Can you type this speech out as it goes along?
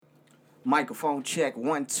Microphone check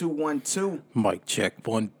 1 2 1 2. Mic check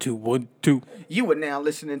 1 2 1 2. You are now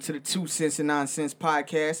listening to the 2 Cents and Nonsense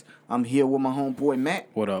podcast. I'm here with my homeboy Matt.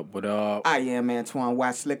 What up? What up? I am Antoine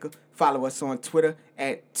Watslicker. Follow us on Twitter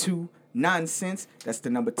at 2 Noncents. That's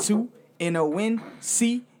the number 2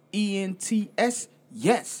 NONCENTS.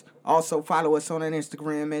 Yes. Also follow us on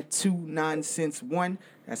Instagram at 2 Noncents1.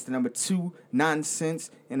 That's the number 2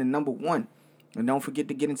 Noncents and the number 1. And don't forget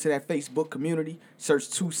to get into that Facebook community. Search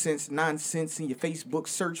 2 Cents Nonsense in your Facebook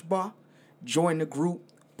search bar. Join the group.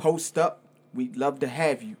 Post up. We'd love to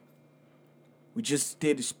have you. We just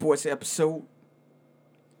did a sports episode.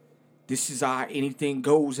 This is our Anything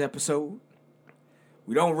Goes episode.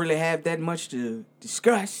 We don't really have that much to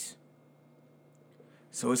discuss.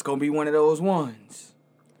 So it's going to be one of those ones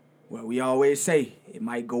where we always say it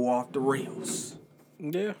might go off the rails.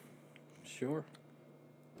 Yeah, sure.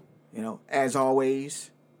 You know, as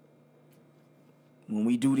always, when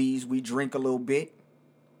we do these, we drink a little bit.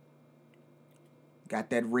 Got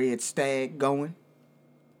that red stag going.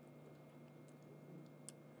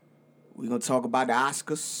 We're going to talk about the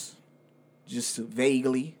Oscars, just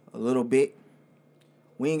vaguely, a little bit.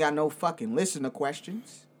 We ain't got no fucking listener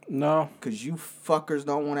questions. No. Because you fuckers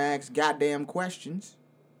don't want to ask goddamn questions.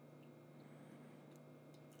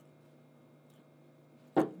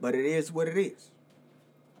 But it is what it is.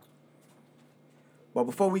 But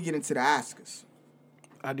before we get into the Oscars.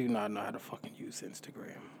 I do not know how to fucking use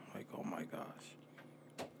Instagram. Like, oh my gosh.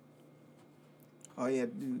 Oh, yeah,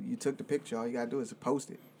 you took the picture. All you got to do is post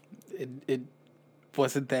it. It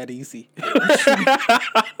wasn't that easy.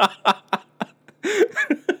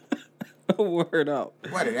 Word up.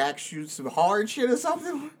 What, it asked you some hard shit or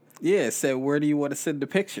something? Yeah, it said, where do you want to send the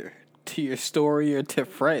picture? To your story or to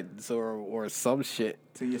friends or some shit?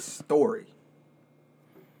 To your story.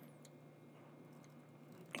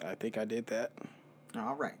 I think I did that.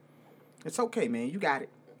 All right. It's okay, man. You got it.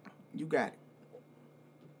 You got it.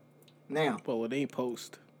 Now. Well, it ain't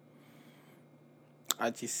post. I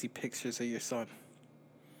just see pictures of your son.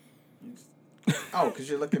 Oh, because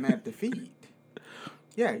you're looking at the feed.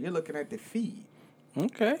 Yeah, you're looking at the feed.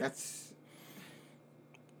 Okay. That's.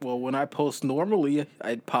 Well, when I post normally,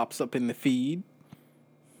 it pops up in the feed.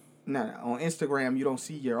 No, on Instagram, you don't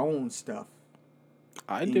see your own stuff.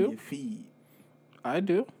 I in do. Your feed. I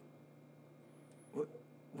do.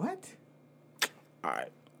 What? All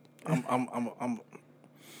right. I'm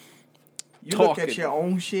You talking. Look at your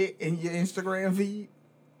own shit in your Instagram feed?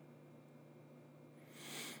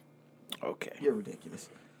 Okay. You're ridiculous.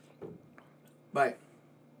 But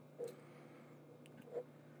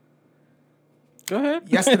go ahead.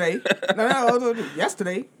 yesterday, no,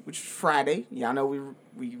 yesterday, which was Friday. Y'all know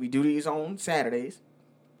we do these on Saturdays.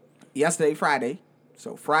 Yesterday, Friday.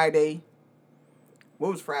 So Friday,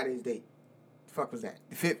 what was Friday's date? The fuck was that?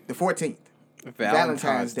 The 14th.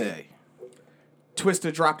 Valentine's Day.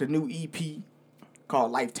 Twista dropped a new EP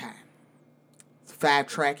called Lifetime. It's a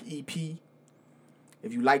 5-track EP.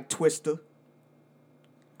 If you like Twista,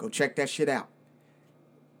 go check that shit out.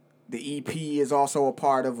 The EP is also a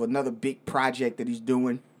part of another big project that he's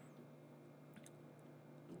doing.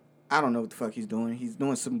 I don't know what the fuck he's doing. He's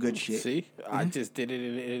doing some good shit. See? Mm-hmm. I just did it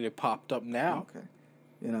and it popped up now. Okay.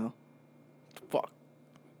 You know. Fuck.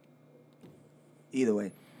 Either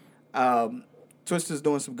way. Twista's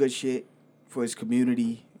doing some good shit for his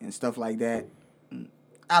community and stuff like that.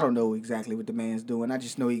 I don't know exactly what the man's doing. I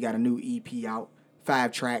just know he got a new EP out.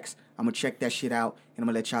 5 tracks. I'm going to check that shit out, and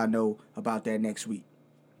I'm going to let y'all know about that next week.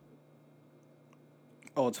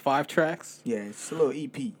 Oh, it's 5 tracks? Yeah, it's a little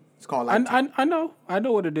EP. It's called Lifetime. I know. I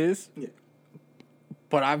know what it is. Yeah.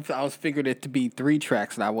 But I was figured it to be 3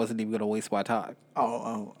 tracks, and I wasn't even going to waste my time.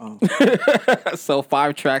 Oh. So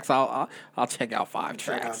 5 tracks, I'll check out 5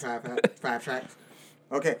 tracks. Check out 5 tracks.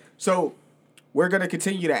 Okay, so we're going to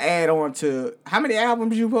continue to add on to... How many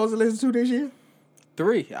albums you supposed to listen to this year?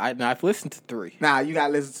 3. I've listened to 3. Nah, you got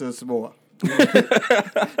to listen to some more.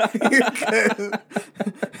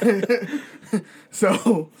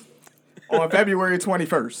 So, on February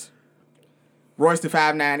 21st, Royce the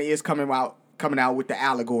 5'9" is coming out with The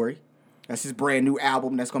Allegory. That's his brand new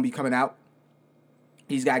album that's going to be coming out.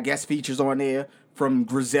 He's got guest features on there from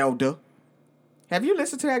Griselda. Have you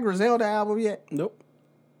listened to that Griselda album yet? Nope.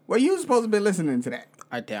 Well, you were supposed to be listening to that.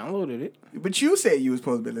 I downloaded it. But you said you were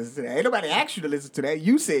supposed to be listening to that. Ain't nobody asked you to listen to that.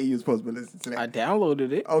 You said you were supposed to be listening to that. I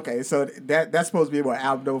downloaded it. Okay, so that's supposed to be what,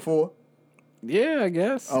 album number 4? Yeah, I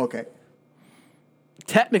guess. Okay.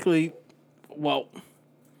 Technically, well,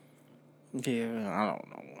 yeah, I don't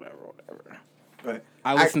know, whatever. But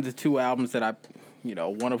I listened to 2 albums that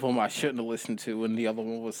one of them I shouldn't have listened to, and the other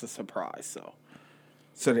one was a surprise, so.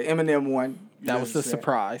 So the Eminem one. That was the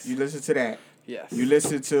surprise. You listened to that. Yes. You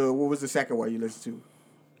listened to, what was the second one you listened to?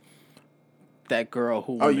 That girl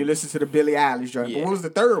who... Oh, you listened to the Billie Eilish joint. Yeah. But what was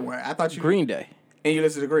the third one? I thought you... Green Day. And you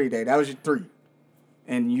listened to Green Day. That was your 3.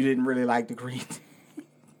 And you didn't really like the Green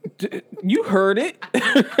Day. You heard it.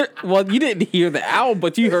 Well, you didn't hear the album,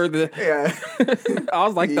 but you heard the... Yeah. I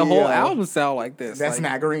was like, the whole album sound like this. That's like,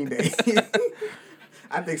 not Green Day.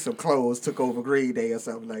 I think some clothes took over Green Day or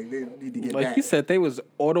something. Like, they need to get like back. you said, they was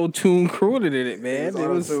auto-tune crooted in it, man. It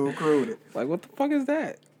was auto-tune crooted. Like, what the fuck is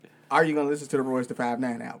that? Are you going to listen to the Royce the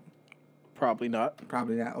 5'9" album? Probably not.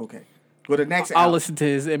 Probably not. Okay. Well, the next I'll album... listen to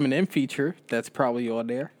his Eminem feature. That's probably on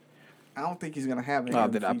there. I don't think he's going to have an Oh,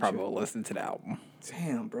 album then I feature. probably will listen to the album.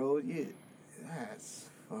 Damn, bro. Yeah. That's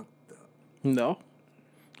fucked up. No.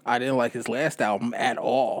 I didn't like his last album at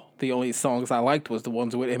all. The only songs I liked was the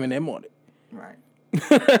ones with Eminem on it. Right.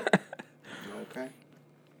 Okay.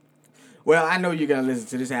 Well, I know you're going to listen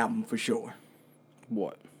to this album for sure.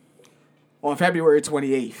 What? On February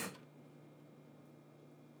 28th.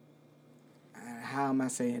 How am I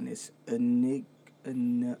saying this? Ignis.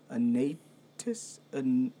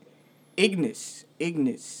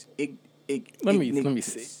 Let me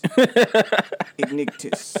see.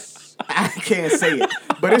 Ignitus. I can't say it.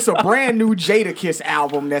 But it's a brand new Jadakiss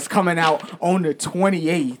album that's coming out on the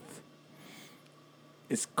 28th.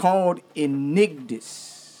 It's called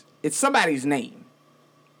Enigdus. It's somebody's name.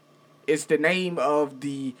 It's the name of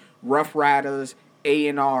the Rough Riders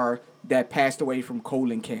A&R that passed away from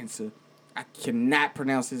colon cancer. I cannot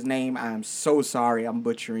pronounce his name. I'm so sorry. I'm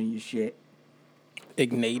butchering your shit.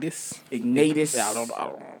 Ignatus. I don't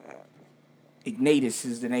know. Ignatus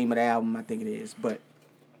is the name of the album. I think it is. But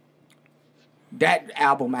that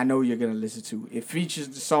album I know you're going to listen to. It features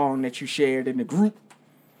the song that you shared in the group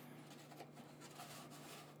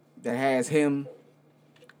that has him,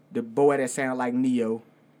 the boy that sounded like Neo,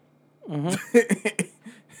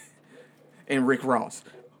 and Rick Ross.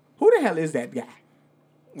 Who the hell is that guy?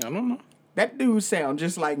 I don't know. That dude sound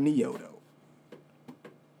just like Neo, though.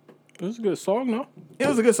 It was a good song, no? It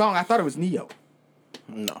was a good song. I thought it was Neo.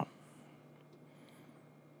 No.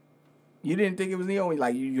 You didn't think it was Neo?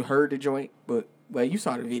 Like, you heard the joint, but, well, you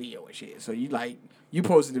saw the video and shit. So, you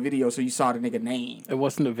posted the video, so you saw the nigga name. It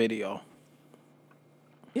wasn't a video.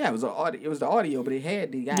 Yeah, it was the audio, but it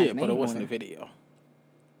had the guy's name. Yeah, but it wasn't a video.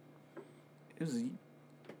 It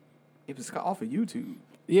was off of YouTube.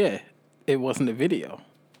 Yeah, it wasn't a video.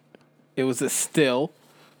 It was a still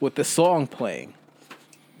with the song playing.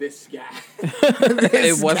 This guy.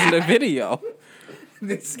 It wasn't a video.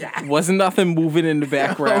 This guy. Wasn't nothing moving in the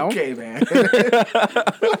background. Okay, man.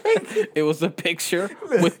 It was a picture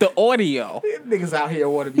with the audio. Niggas out here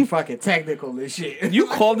want to be fucking technical and shit. You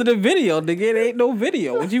called it a video, nigga. It ain't no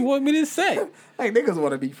video. What you want me to say? Like, niggas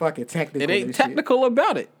want to be fucking technical. It ain't and technical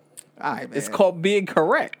about it. Shit. All right, man. It's called being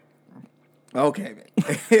correct. Okay, man.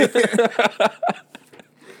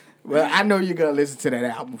 Well, I know you're going to listen to that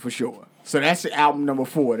album for sure. So that's the album number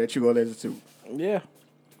 4 that you're going to listen to. Yeah.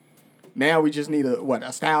 Now we just need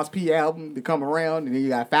a Styles P album to come around, and then you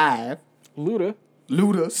got 5. Luda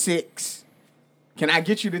 6. Can I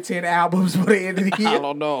get you to 10 albums by the end of the year? I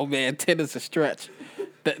don't know, man. 10 is a stretch.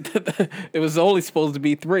 It was only supposed to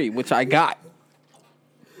be 3, which I got.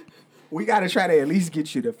 We got to try to at least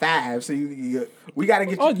get you to 5. So we got to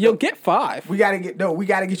get you. Oh, you'll get 5. We got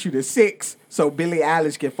to get you to 6 so Billie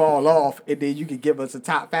Eilish can fall off, and then you can give us a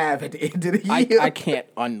top 5 at the end of the year. I can't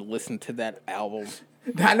unlisten to that album.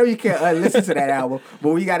 I know you can't listen to that album, but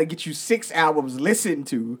we got to get you 6 albums listened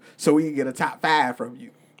to so we can get a top 5 from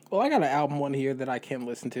you. Well, I got an album on here that I can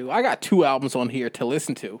listen to. I got 2 albums on here to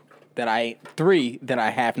listen to. 3 that I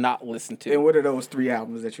have not listened to. And what are those 3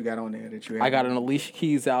 albums that you got on there that you have? I got an Alicia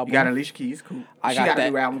Keys album. You got Alicia Keys? Cool. She got a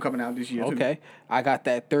new album coming out this year, too. Okay. I got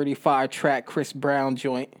that 35-track Chris Brown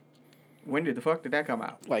joint. When did that come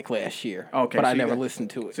out? Like last year. Okay. But I never listened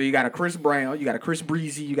to it. So you got a Chris Brown, you got a Chris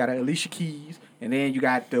Breezy, you got a Alicia Keys, and then you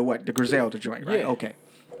got the Griselda joint, right? Yeah. Okay.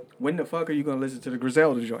 When the fuck are you going to listen to the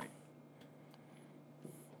Griselda joint?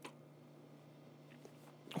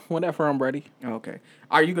 Whenever I'm ready. Okay.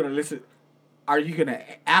 Are you going to,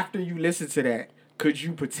 after you listen to that, could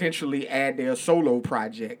you potentially add their solo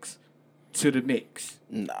projects to the mix?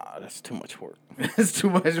 Nah, that's too much work. That's too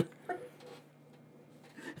much work.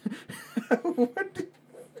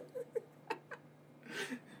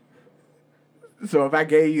 So if I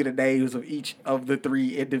gave you the names of each of the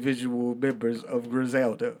 3 individual members of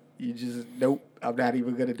Griselda, you just, nope, I'm not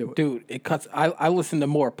even going to do it. Dude, it cuts. I listen to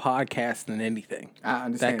more podcasts than anything. I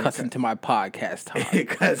understand. That cuts into my podcast time. It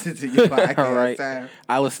cuts into your podcast All right. time.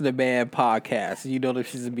 I listen to bad podcasts. You know, this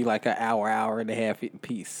should be like an hour and a half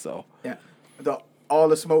piece. So Yeah. The All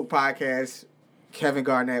the Smoke podcast. Kevin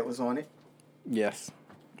Garnett was on it. Yes.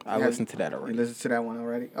 I listened to that already. You listened to that one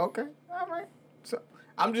already? Okay. All right. So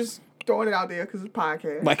I'm just throwing it out there because it's a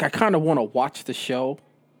podcast. Like, I kind of want to watch the show.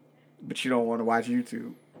 But you don't want to watch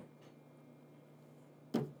YouTube.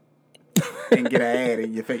 And get an ad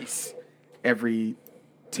in your face every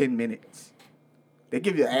 10 minutes. They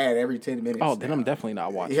give you an ad every 10 minutes. Oh, then I'm definitely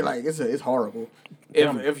not watching. Yeah, like it's horrible.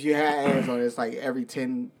 If you had ads on it, it's like every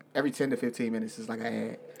 10 to 15 minutes is like an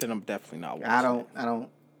ad. Then I'm definitely not watching.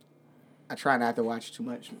 I try not to watch too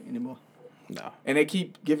much anymore. No. And they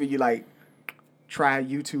keep giving you like try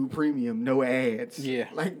YouTube Premium, no ads. Yeah.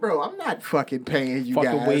 Like, bro, I'm not fucking paying you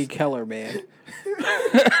fucking guys. Wade Keller, man.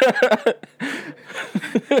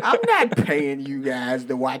 I'm not paying you guys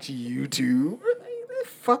to watch YouTube. What the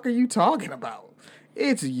fuck are you talking about?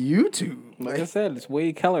 It's YouTube. Like I said, it's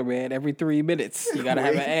Wade Keller, man. Every 3 minutes, you gotta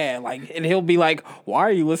have an ad. Like, and he'll be like, "Why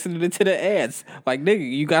are you listening to the ads?" Like, nigga,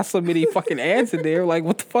 you got so many fucking ads in there. Like,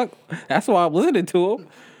 what the fuck? That's why I'm listening to them.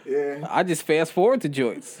 Yeah. I just fast forward to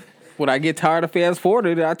joints. When I get tired of fast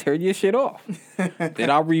forwarding, I turn your shit off. Then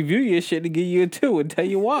I'll review your shit and give you a 2 and tell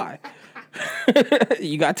you why.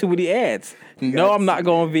 You got too many ads. No, I'm not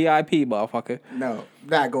going VIP, motherfucker. No,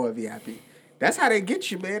 not going VIP. That's how they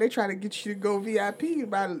get you, man. They try to get you to go VIP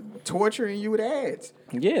by torturing you with ads.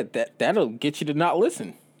 Yeah, that'll get you to not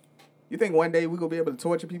listen. You think one day we're going to be able to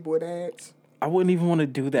torture people with ads? I wouldn't even want to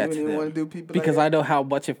do that You to wouldn't them. want to do people because like I know how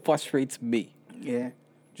much it frustrates me. Yeah.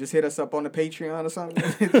 Just hit us up on the Patreon or something.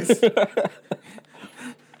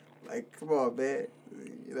 Like, come on, man.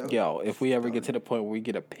 You know? Yo, if we ever get to the point where we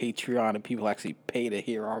get a Patreon and people actually pay to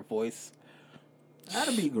hear our voice.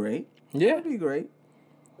 That'd be great. Yeah. That'd be great.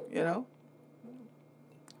 You know?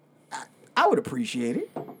 I would appreciate it.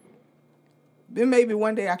 Then maybe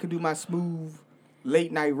one day I could do my smooth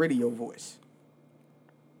late night radio voice.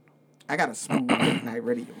 I got a smooth late night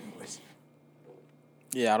radio voice.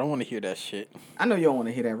 Yeah, I don't want to hear that shit. I know you don't want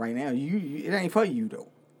to hear that right now. It ain't for you though.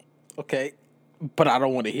 Okay. But I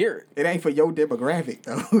don't want to hear it. It ain't for your demographic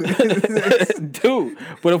though. Dude,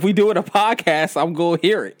 but if we do it a podcast, I'm going to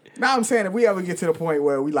hear it. Now I'm saying if we ever get to the point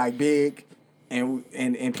where we like big and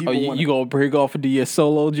people you going to break off and do your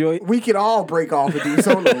solo joint? We can all break off and do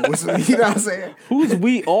solos. You know what I'm saying? Who's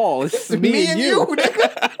we all? It's me and you.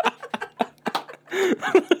 Nigga.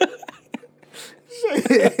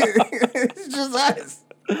 It's just us.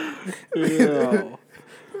 Yo.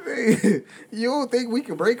 You don't think we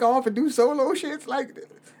can break off and do solo shits? Like,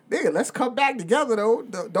 nigga, let's come back together, though.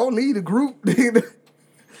 Don't leave the group.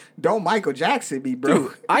 Don't Michael Jackson me, bro.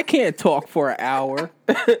 Dude, I can't talk for an hour.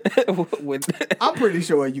 I'm pretty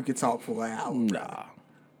sure you can talk for an hour. Nah.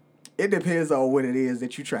 It depends on what it is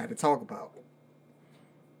that you try to talk about.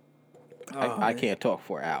 I can't talk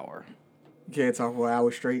for an hour. You can't talk for an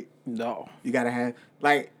hour straight? No. You gotta have,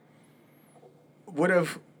 like, what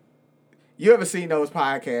if, you ever seen those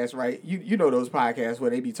podcasts, right? You know those podcasts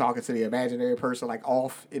where they be talking to the imaginary person, like,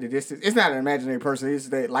 off in the distance. It's not an imaginary person.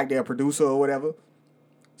 It's like they're a producer or whatever.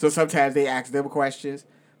 So sometimes they ask them questions,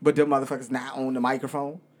 but them motherfuckers not on the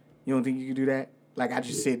microphone. You don't think you can do that? Like, I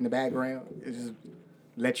just sit in the background and just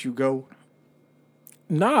let you go?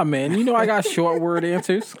 Nah, man. You know I got short word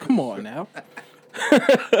answers. Come on now.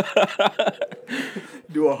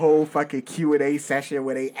 Do a whole fucking Q&A session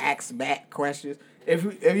where they ask back questions. If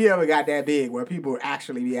you ever got that big where people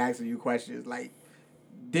actually be asking you questions, like,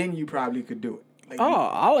 then you probably could do it. Like,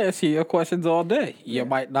 I'll answer your questions all day. You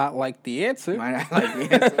might not like the answer. Might not like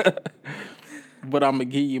the answer. But I'm going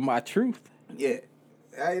to give you my truth. Yeah.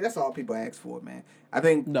 That's all people ask for, man. I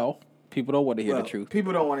think... No, people don't want to hear the truth.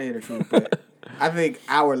 People don't want to hear the truth, but I think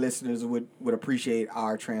our listeners would appreciate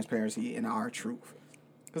our transparency and our truth.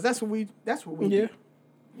 Because that's what we do.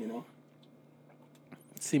 You know?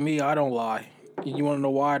 See, me, I don't lie. You want to know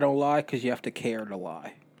why I don't lie? Because you have to care to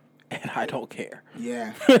lie. And I don't care.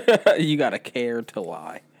 Yeah. You got to care to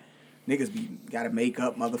lie. Niggas got to make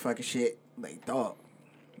up motherfucking shit. Like, dog.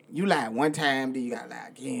 You lie one time, then you got to lie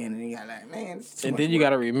again, and you got to lie, man, it's too much And then you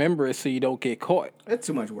got to remember it so you don't get caught. That's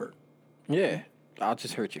too much work. Yeah. I'll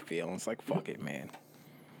just hurt your feelings. Like, fuck it, man.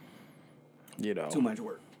 You know. Too much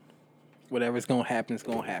work. Whatever's going to happen is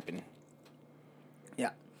going to happen.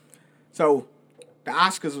 Yeah. So, the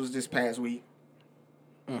Oscars was this past week.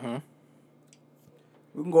 Mm-hmm.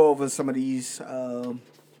 We can go over some of these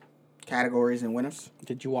categories and winners.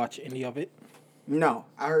 Did you watch any of it? No.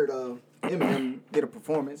 I heard Eminem did a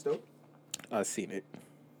performance, though. I seen it.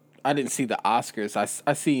 I didn't see the Oscars.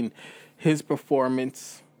 I seen his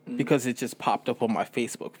performance because it just popped up on my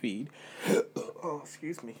Facebook feed. Oh,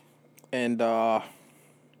 excuse me. And I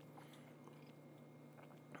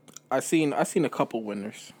seen a couple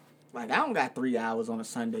winners. Like, I don't got 3 hours on a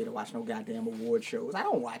Sunday to watch no goddamn award shows. I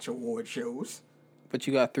don't watch award shows. But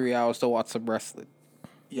you got 3 hours to watch some wrestling.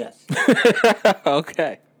 Yes.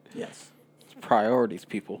 Okay. Yes. It's priorities,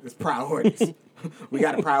 people. It's priorities. We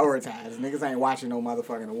got to prioritize. Niggas ain't watching no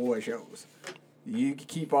motherfucking award shows. You can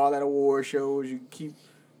keep all that award shows. You can keep,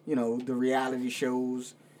 the reality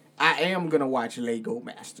shows. I am going to watch Lego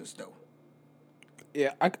Masters, though.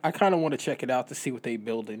 Yeah, I kind of want to check it out to see what they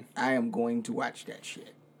building. I am going to watch that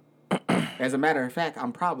shit. As a matter of fact,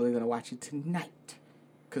 I'm probably going to watch it tonight.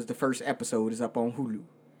 Because the first episode is up on Hulu.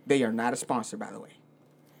 They are not a sponsor, by the way.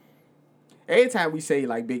 Every time we say,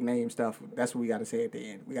 like, big name stuff, that's what we got to say at the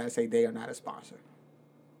end. We got to say they are not a sponsor.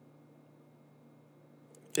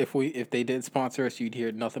 If they did sponsor us, you'd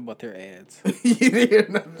hear nothing but their ads. You'd hear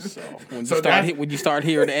nothing. So when you start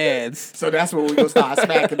hearing ads, so that's when we gonna start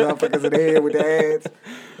smacking the motherfuckers in the head with the ads.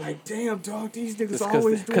 Like, damn, dog, these niggas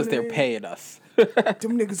always doing because they're paying us.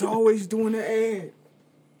 Them niggas always doing the ad.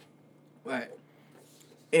 But,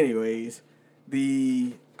 anyways,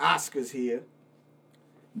 the Oscars here.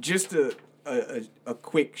 Just a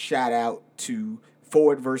quick shout out to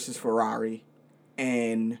Ford versus Ferrari,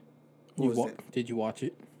 and did you watch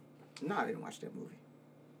it? No, I didn't watch that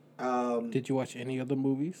movie. Did you watch any other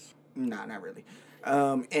movies? Nah, not really.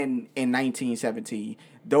 In 1917,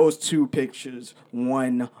 those two pictures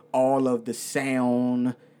won all of the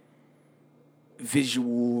sound,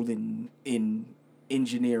 visual, and in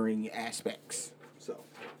engineering aspects. So,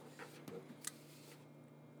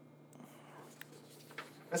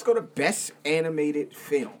 let's go to Best Animated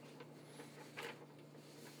Film.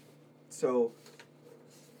 So,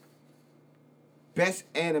 Best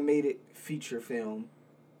Animated Feature Film.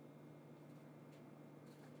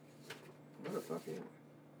 Where the fuck am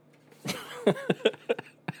I?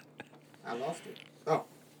 I lost it. Oh.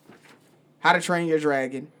 How to Train Your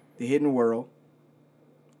Dragon, The Hidden World,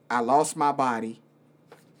 I Lost My Body,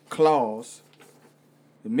 Claws,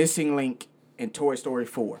 The Missing Link, and Toy Story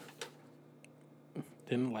 4.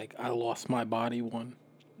 Didn't I Lost My Body one?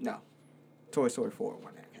 No. Toy Story 4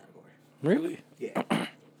 won that category. Really? Yeah.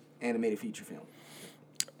 Animated feature film.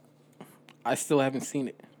 I still haven't seen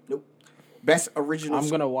it. Nope. Best original. I'm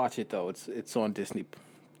gonna watch it though. It's on Disney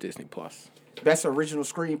Plus. Best original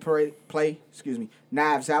screenplay.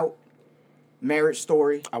 Knives Out, Marriage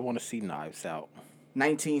Story. I want to see Knives Out.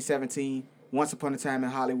 1917, Once Upon a Time in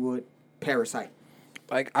Hollywood, Parasite.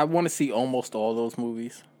 I want to see almost all those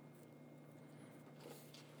movies.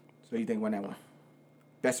 So you think won that one?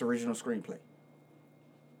 Best original screenplay.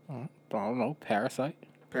 I don't know. Parasite.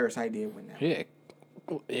 Parasite did win that. Yeah,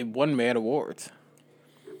 it won Mad Awards.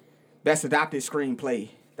 Best adapted screenplay: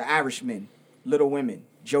 The Irishman, Little Women,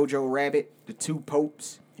 Jojo Rabbit, The Two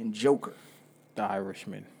Popes, and Joker. The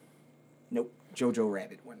Irishman. Nope. Jojo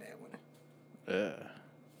Rabbit won that one.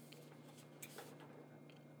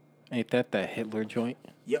 Ain't that Hitler joint?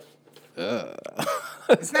 Yep.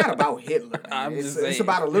 It's not about Hitler. I'm It's just saying.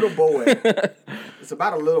 about a little boy. It's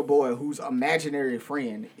about a little boy whose imaginary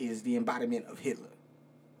friend is the embodiment of Hitler.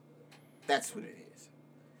 That's what it is.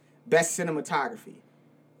 Best cinematography: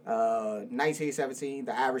 1917,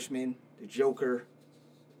 The Irishman, The Joker,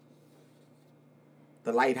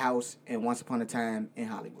 The Lighthouse, and Once Upon a Time in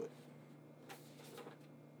Hollywood.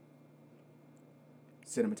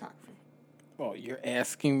 Cinematography. Oh, you're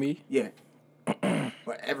asking me? Yeah.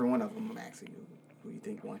 But every one of them, I'm asking you, who you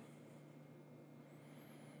think won?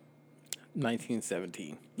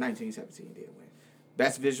 1917. 1917 did win.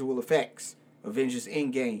 Best visual effects: Avengers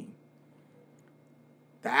Endgame,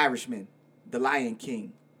 The Irishman, The Lion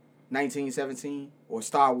King, 1917, or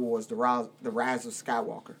Star Wars: The Rise of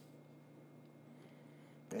Skywalker.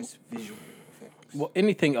 Best visual effects. Well,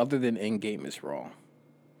 anything other than Endgame is wrong.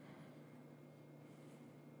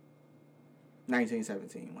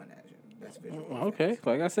 1917 won that. Best visual effects. Okay,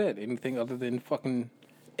 like I said, anything other than fucking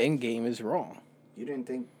Endgame is wrong. You didn't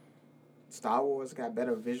think Star Wars got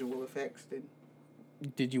better visual effects than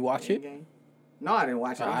Did you watch it? Endgame? No, I didn't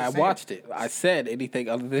watch it. I watched it. I said anything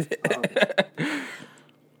other than Okay.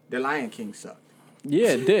 The Lion King sucked. Yeah,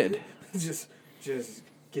 it did. just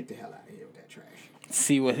get the hell out of here with that trash.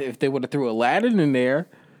 See what if they would have threw Aladdin in there,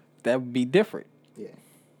 that would be different.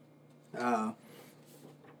 Yeah.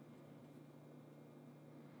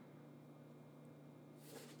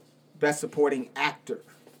 Best Supporting Actor.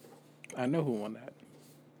 I know who won that.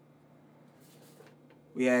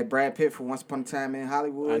 We had Brad Pitt for Once Upon a Time in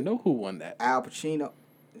Hollywood. I know who won that. Al Pacino.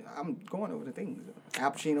 I'm going over the things.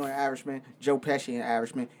 Al Pacino in Irishman, Joe Pesci in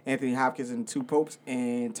Irishman, Anthony Hopkins in Two Popes,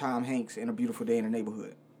 and Tom Hanks in A Beautiful Day in the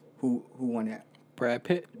Neighborhood. Who won that? Brad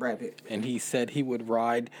Pitt. Brad Pitt. And he said he would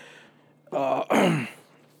ride. God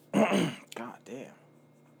damn.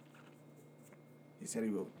 said he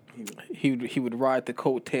would. He would ride the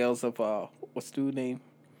coattails of what's the dude's name?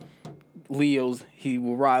 Leo's. He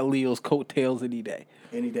will ride Leo's coattails any day.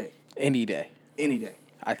 Any day. Any day. Any day.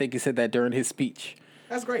 I think he said that during his speech.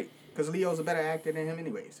 That's great, because Leo's a better actor than him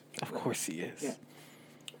anyways. Of course he is. Yeah.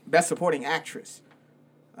 Best Supporting Actress.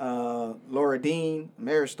 Laura Dean,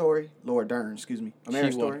 Marriage Story. Laura Dern, excuse me. A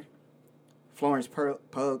Marriage Story. Florence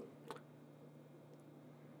Pugh.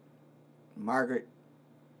 Margaret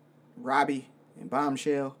Robbie in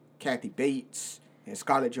Bombshell. Kathy Bates and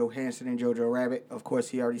Scarlett Johansson in Jojo Rabbit. Of course,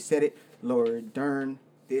 he already said it. Laura Dern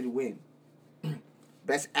did win.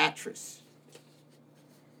 Best Actress.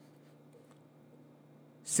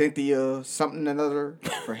 Cynthia something another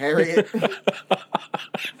for Harriet.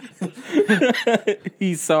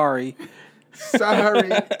 He's sorry.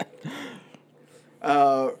 Sorry.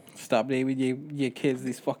 Stop naming your kids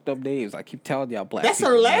these fucked up names. I keep telling y'all black. That's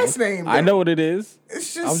people, her last name. Though. I know what it is.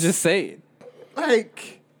 It's just. I'm just saying.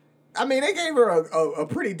 Like, I mean, they gave her a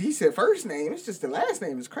pretty decent first name. It's just the last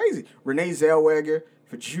name is crazy. Renee Zellweger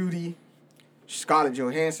for Judy. Scarlett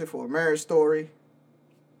Johansson for A Marriage Story.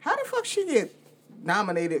 How the fuck she get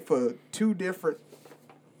nominated for 2 different?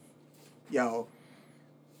 Yo,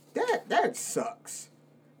 that sucks.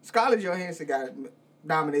 Scarlett Johansson got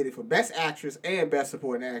nominated for Best Actress and Best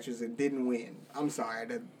Supporting Actress and didn't win. I'm sorry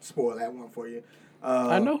to spoil that one for you.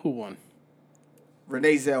 I know who won.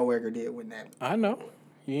 Renee Zellweger did win that. I know.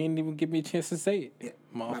 You ain't even give me a chance to say it. Yeah,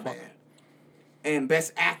 motherfucker. my bad. And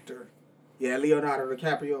Best Actor, yeah, Leonardo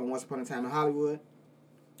DiCaprio in Once Upon a Time in Hollywood.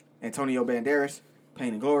 Antonio Banderas,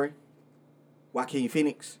 Pain and Glory. Joaquin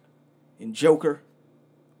Phoenix in Joker.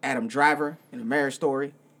 Adam Driver in A Marriage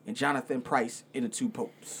Story. And Jonathan Pryce in The Two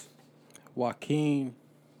Popes. Joaquin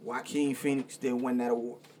Phoenix did win that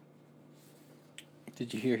award.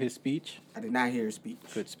 Did you hear his speech? I did not hear his speech.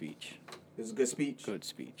 Good speech. It was a good speech? Good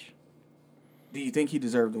speech. Do you think he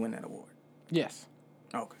deserved to win that award? Yes.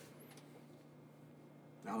 Okay.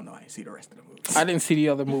 I don't know. I didn't see the rest of the movies. I didn't see the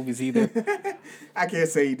other movies either. I can't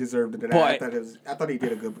say he deserved it. But, I thought he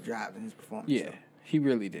did a good job in his performance. Yeah, so. he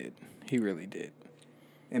really did. He really did.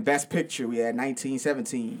 In Best Picture, we had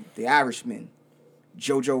 1917, The Irishman,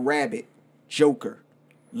 Jojo Rabbit, Joker,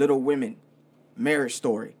 Little Women, Marriage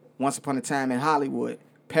Story, Once Upon a Time in Hollywood,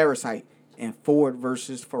 Parasite, and Ford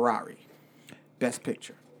versus Ferrari. Best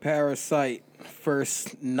Picture. Parasite,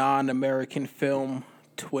 first non-American film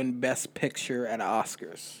to win Best Picture at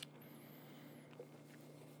Oscars.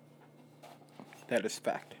 That is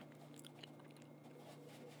fact.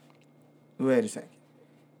 Wait a second.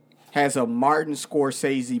 Has a Martin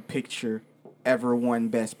Scorsese picture ever won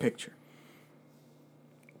Best Picture?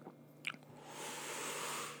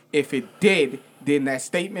 If it did, then that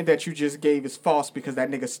statement that you just gave is false because that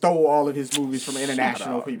nigga stole all of his movies from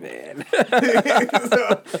international people. Man.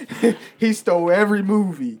 So, he stole every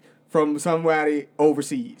movie from somebody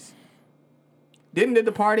overseas. Didn't The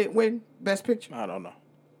Departed win Best Picture? I don't know.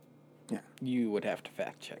 Yeah. You would have to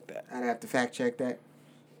fact check that. I'd have to fact check that.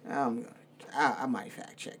 I might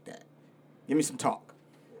fact check that. Give me some talk.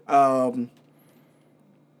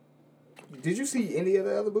 Did you see any of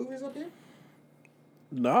the other movies up there?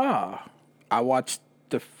 Nah. I watched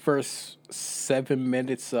the first 7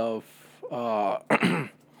 minutes of Quentin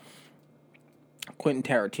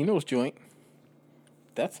Tarantino's joint.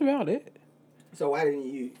 That's about it. So why didn't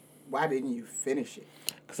you finish it?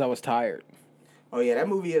 Because I was tired. Oh yeah, that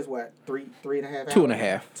movie is what, 3.5 hours?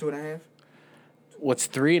 2.5. 2.5. What's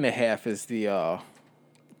 3.5 is the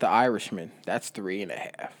Irishman. That's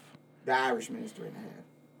 3.5. The Irishman is 3.5.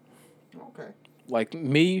 Okay. Like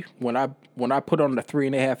me, when I put on the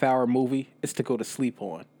 3.5 hour movie, it's to go to sleep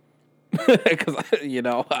on. Because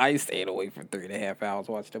I ain't staying awake for 3.5 hours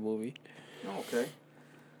to watch the movie. Okay.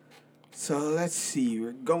 So let's see.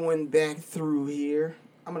 We're going back through here.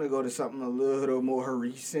 I'm gonna go to something a little more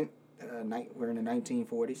recent. We're in the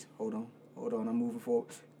 1940s. Hold on. I'm moving forward.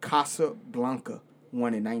 Casablanca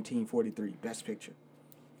won in 1943. Best Picture.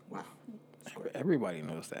 Wow. Everybody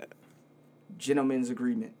knows that. Gentleman's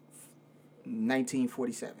Agreement.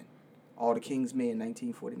 1947. All the King's Men,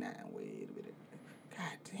 1949. Wait a minute.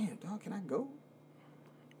 God damn, dog, can I go?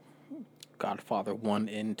 Godfather 1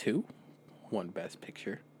 and 2 won Best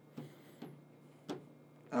Picture.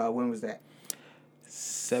 When was that?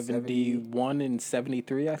 71 and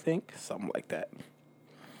 73, I think. Something like that.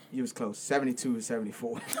 You was close. 72 and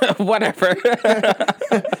 74. Whatever.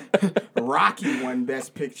 Rocky won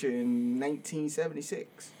Best Picture in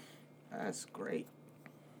 1976. That's great.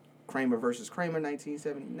 Kramer versus Kramer,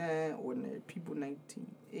 1979. Ordinary People,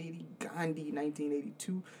 1980. Gandhi,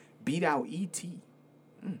 1982. Beat Out E.T.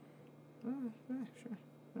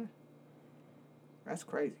 Sure. That's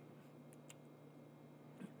crazy.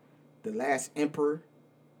 The Last Emperor,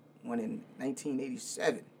 won in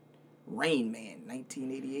 1987. Rain Man,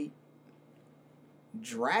 1988.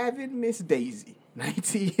 Driving Miss Daisy,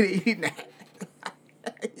 1989.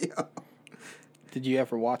 Yo. Did you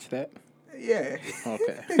ever watch that? Yeah.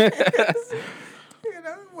 Okay. You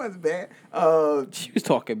know, it wasn't bad. She was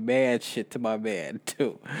talking mad shit to my man,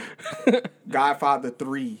 too. Godfather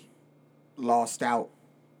 3, Lost Out.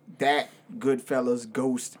 That, Goodfellas,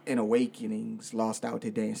 Ghost, and Awakenings lost out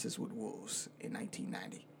to Dances with Wolves in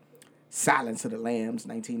 1990. Silence of the Lambs,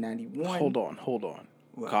 1991. Hold on.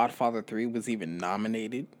 What? Godfather 3 was even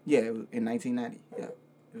nominated? Yeah, it was in 1990. Yeah,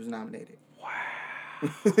 it was nominated. Wow.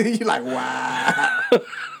 You're like, wow.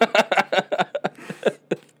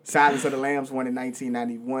 Silence of the Lambs won in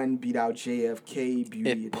 1991, beat out JFK, Beauty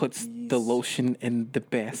It and the puts Beast. the lotion in the It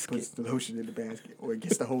basket. puts the lotion in the basket, or it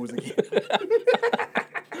gets the hose again.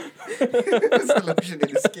 It puts the lotion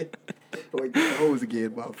in the skin, or it gets the hose again,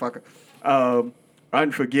 motherfucker.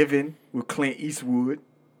 Unforgiven with Clint Eastwood.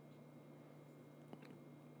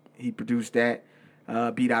 He produced that.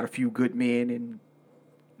 Beat out A Few Good Men in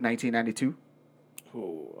 1992.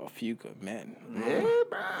 Oh, A Few Good Men. Yeah,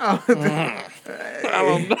 bro. I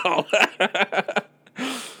don't know.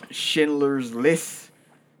 Schindler's List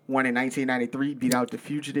won in 1993. Beat out The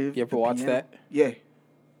Fugitive. You ever watched that? Yeah.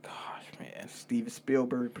 Gosh, man. Steven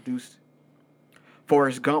Spielberg produced.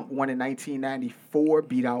 Forrest Gump won in 1994.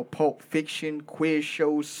 Beat out Pulp Fiction, Quiz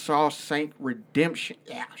Show, Shawshank Redemption.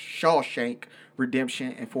 Yeah, Shawshank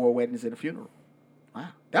Redemption, and Four Weddings and a Funeral. Wow.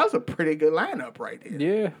 That was a pretty good lineup right there.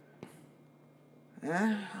 Yeah.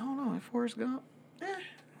 I don't know. Forrest Gump.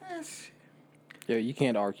 That's... Yeah, you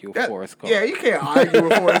can't argue with Forrest Gump. Yeah, you can't argue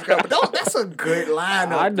with Forrest Gump. But that's a good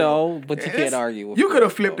lineup. I know, but you can't argue with You could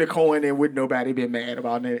have Forrest flipped a Gump. coin and would nobody been mad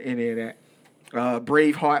about any of that.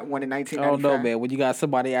 Braveheart won in 1995. Oh, no, man. When you got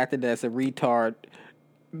somebody acting that's a retard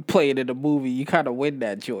playing in a movie, you kind of win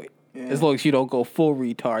that joint. Yeah. As long as you don't go full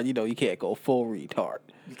retard. You know, you can't go full retard.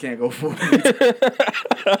 You can't go full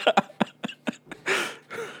retard.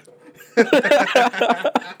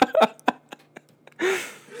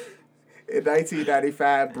 In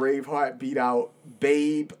 1995, Braveheart beat out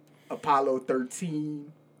Babe, Apollo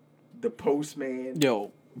 13, The Postman.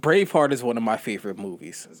 Yo, Braveheart is one of my favorite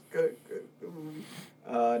movies. That's good movie.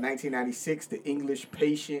 1996, The English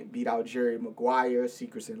Patient beat out Jerry Maguire,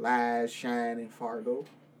 Secrets and Lies, Shine, and Fargo.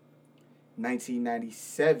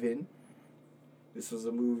 1997, this was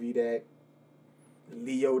a movie that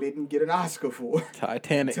Leo didn't get an Oscar for.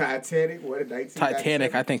 Titanic. Titanic, what, in 1997?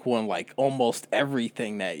 Titanic, I think, won like almost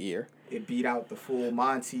everything that year. It beat out The Full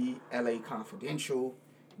Monty, L.A. Confidential,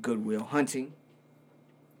 Good Will Hunting.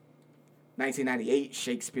 1998,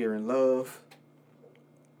 Shakespeare in Love.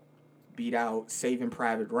 Beat out Saving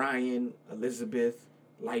Private Ryan, Elizabeth,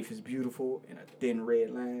 Life is Beautiful, and A Thin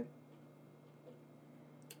Red Line.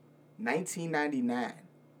 1999,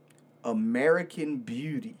 American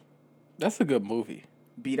Beauty. That's a good movie.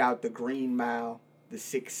 Beat out The Green Mile, The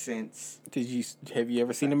Sixth Sense. Have you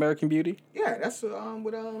ever seen American Beauty? Yeah, that's with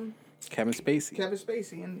Kevin Spacey. Kevin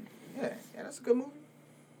Spacey, and yeah, that's a good movie.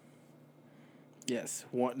 Yes,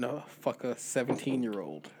 fuck a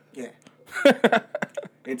 17-year-old. Yeah.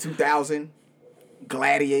 In 2000,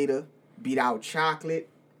 Gladiator beat out Chocolate.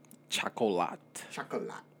 Chocolat.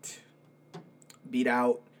 Beat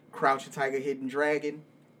out Crouching Tiger, Hidden Dragon,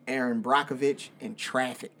 Aaron Brockovich, and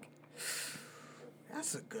Traffic.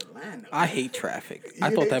 That's a good lineup. I hate Traffic. I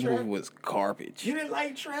thought that movie was garbage. You didn't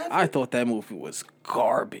like Traffic? I thought that movie was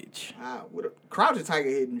garbage. Crouching Tiger,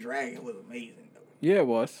 Hidden Dragon was amazing, though. Yeah, it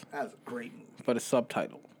was. That was a great movie. But it's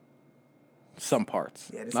subtitled. Some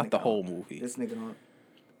parts. Yeah, not the whole movie. This nigga on.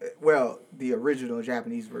 Well, the original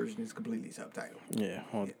Japanese version is completely subtitled. Yeah,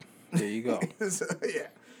 well, there you go. So, yeah.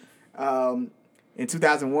 In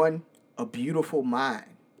 2001, A Beautiful Mind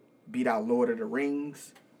beat out Lord of the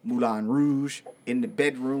Rings, Moulin Rouge, In the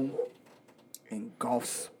Bedroom, and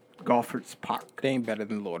Golford's Park. They ain't better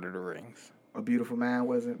than Lord of the Rings. A Beautiful Mind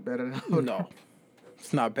wasn't better than No.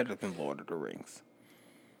 It's not better than Lord of the Rings.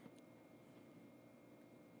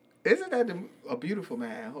 Isn't that A Beautiful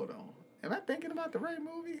Man? Hold on. Am I thinking about the right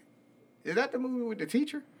movie? Is that the movie with the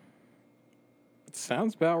teacher? It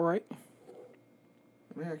sounds about right.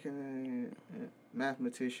 American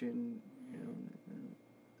mathematician.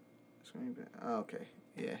 Okay.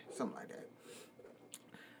 Yeah, something like that.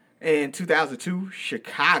 In 2002,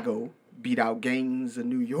 Chicago beat out Gangs of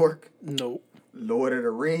New York. Nope. Lord of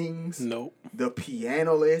the Rings. Nope. The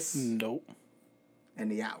Pianolist. Nope.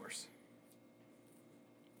 And The Hours.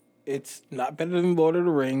 It's not better than Lord of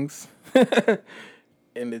the Rings.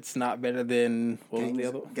 And it's not better than, what was the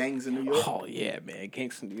other one? Gangs of New York. Oh, yeah, man.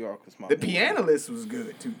 Gangs of New York was my The movie. Pianolist was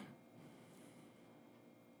good, too.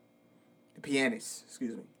 The Pianist.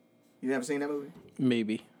 Excuse me. You never seen that movie?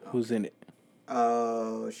 Maybe. Who's in it?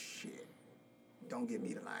 Oh shit! Don't get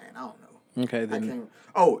me the line. I don't know. Okay, I then. can't.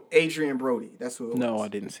 Oh, Adrian Brody. That's who it was. No, I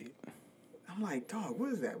didn't see it. I'm like, dog.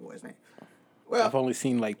 What is that boy's name? Well, I've only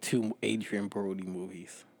seen like 2 Adrian Brody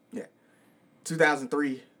movies. yeah.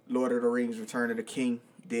 2003, Lord of the Rings: Return of the King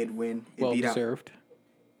did win. It Well beat deserved.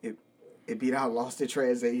 out. It beat out Lost in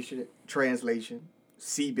Translation,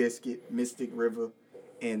 Seabiscuit, Mystic River,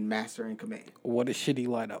 and Master and Command. What a shitty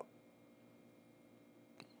lineup.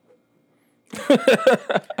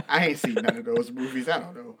 I ain't seen none of those movies. I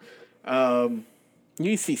don't know.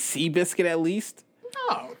 You see Seabiscuit at least?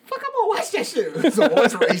 Oh, fuck, I'm gonna watch that shit. It's a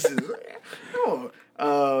horse races. No.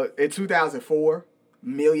 In 2004, $1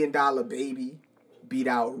 Million Baby beat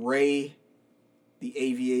out Ray, The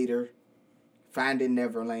Aviator, Finding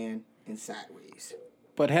Neverland, and Sideways.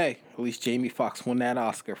 But hey, at least Jamie Foxx won that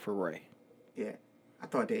Oscar for Ray. Yeah. I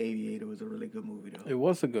thought The Aviator was a really good movie, though. It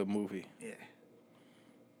was a good movie. Yeah.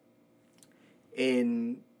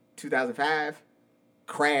 In 2005,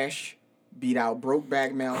 Crash beat out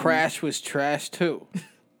Brokeback Mountain. Crash was trash too.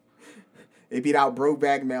 They beat out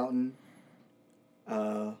Brokeback Mountain,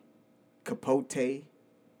 Capote,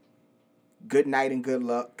 Good Night and Good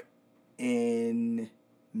Luck, and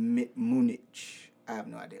Munich. I have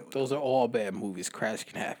no idea. Those are all bad movies. Crash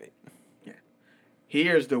can have it. Yeah.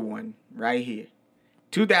 Here's the one right here.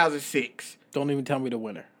 2006. Don't even tell me the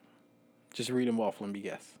winner. Just read them off. Let me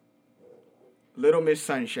guess. Little Miss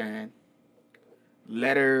Sunshine,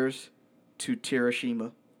 Letters to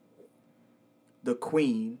Hiroshima, The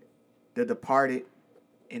Queen, The Departed,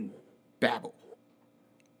 and Babel.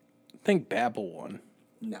 I think Babel won.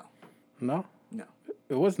 No. No? No.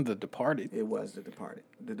 It wasn't The Departed. It was The Departed.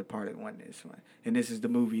 The Departed won this one. And this is the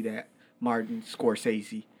movie that Martin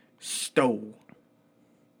Scorsese stole.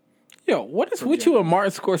 Yo, what is with you and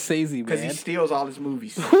Martin Scorsese, man? Because he steals all his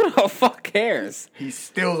movies. Who the fuck cares? He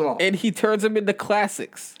steals them all. And he turns them into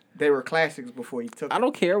classics. They were classics before he took them. I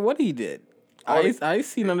don't care what he did. I ain't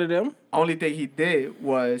seen none of them. Only thing he did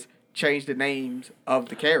was change the names of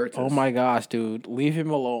the characters. Oh my gosh, dude. Leave him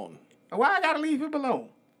alone. Why I gotta leave him alone?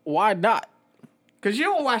 Why not? Because you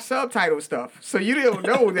don't watch subtitle stuff. So you didn't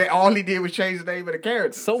know that all he did was change the name of the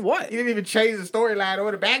characters. So what? He didn't even change the storyline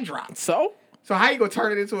or the backdrop. So how you gonna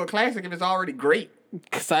turn it into a classic if it's already great?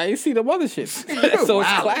 Because I ain't seen them other shit. So Wow.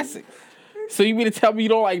 it's classic. So you mean to tell me you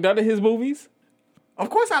don't like none of his movies? Of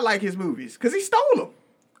course I like his movies. Because he stole them.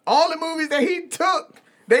 All the movies that he took,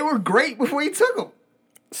 they were great before he took them.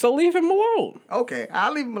 So leave him alone. Okay,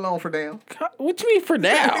 I'll leave him alone for now. What you mean for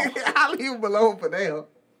now? I'll leave him alone for now.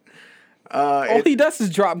 All he does is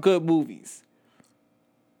drop good movies.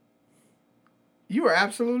 You are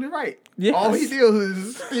absolutely right. Yes. All he did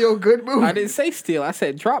was steal good movies. I didn't say steal. I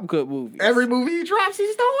said drop good movies. Every movie he drops,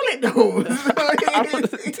 he stole it, though. So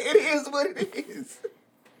it is what it is.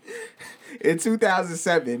 In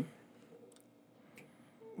 2007,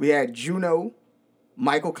 we had Juno,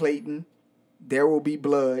 Michael Clayton, There Will Be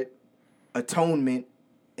Blood, Atonement,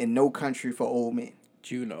 and No Country for Old Men.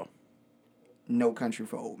 Juno. No Country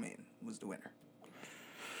for Old Men was the winner.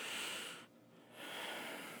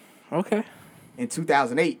 Okay. In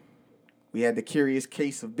 2008, we had The Curious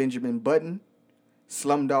Case of Benjamin Button,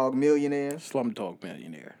 Slumdog Millionaire, Slumdog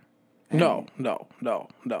Millionaire. No.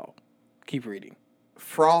 Keep reading.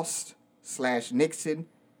 Frost/Nixon,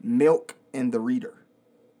 Milk, and The Reader.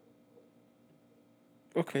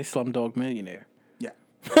 Okay, Slumdog Millionaire. Yeah.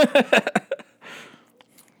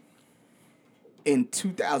 In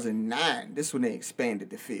 2009, this one they expanded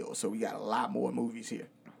the field, so we got a lot more movies here.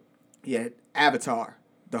 You had Avatar,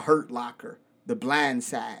 The Hurt Locker, The Blind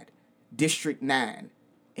Side, District 9,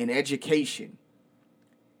 and Education.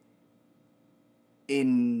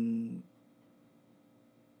 In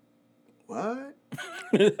what?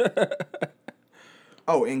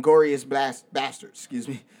 Oh, Inglorious Bastards, excuse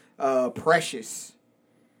me. Precious,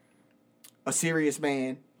 A Serious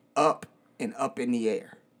Man, Up, and Up in the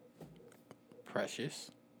Air. Precious.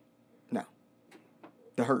 No.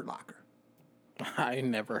 The Hurt Locker. I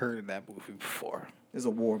never heard of that movie before. It's a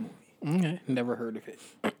war movie. Okay, never heard of it.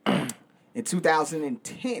 In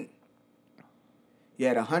 2010, you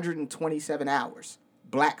had 127 Hours,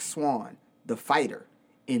 Black Swan, The Fighter,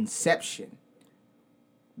 Inception,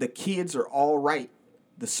 The Kids Are All Right,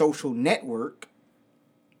 The Social Network,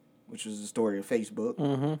 which was the story of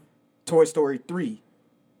Facebook, Toy Story 3,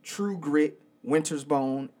 True Grit, Winter's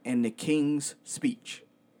Bone, and The King's Speech.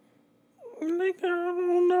 Nigga, I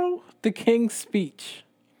don't know. The King's Speech.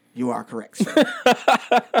 You are correct, sir.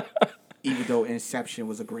 Even though Inception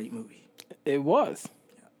was a great movie. It was.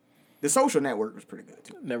 The Social Network was pretty good,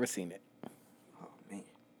 too. Never seen it. Oh, man.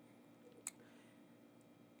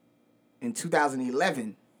 In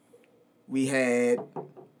 2011, we had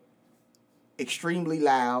Extremely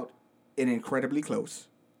Loud and Incredibly Close.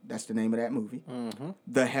 That's the name of that movie. Mm-hmm.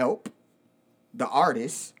 The Help, The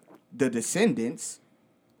Artist, The Descendants,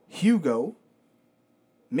 Hugo,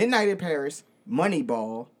 Midnight in Paris,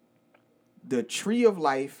 Moneyball, The Tree of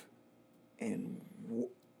Life, and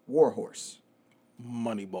War Horse.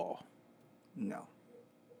 Moneyball. No.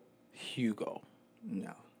 Hugo.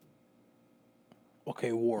 No.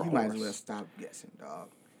 Okay, War You Horse. might as well stop guessing, dog.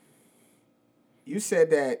 You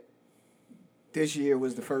said that this year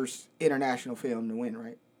was the first international film to win,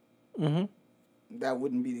 right? Mm-hmm. That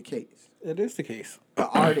wouldn't be the case. It is the case. The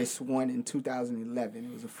Artist won in 2011.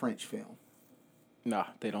 It was a French film. Nah,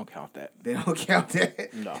 they don't count that. They don't count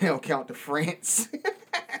that. No. They don't count the France.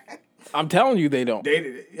 I'm telling you, they don't.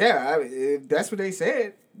 That's what they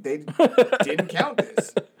said. They didn't count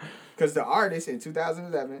this. Because The Artist in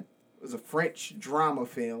 2011 was a French drama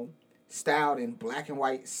film styled in black and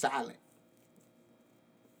white silent.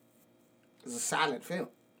 It was a silent film.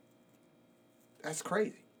 That's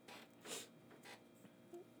crazy.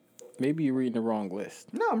 Maybe you're reading the wrong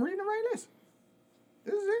list. No, I'm reading the right list.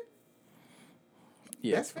 This is it.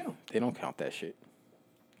 Yeah, That's film. They don't count that shit.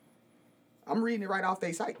 I'm reading it right off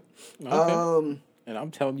their site. Okay. And I'm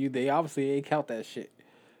telling you, they obviously ain't count that shit.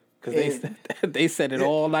 Because they said it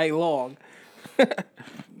all night long. Go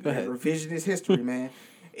ahead. Revisionist history, man.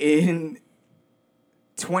 In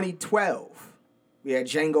 2012, we had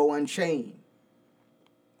Django Unchained,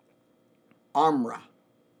 Amra,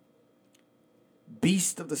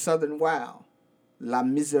 Beast of the Southern Wild, La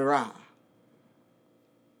Misérables,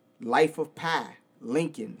 Life of Pi,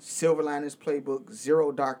 Lincoln, Silver Linings Playbook,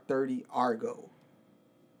 Zero Dark 30, Argo.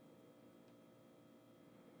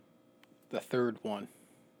 The third one.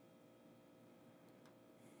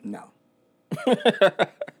 No.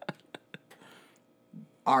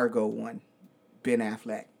 Argo won. Ben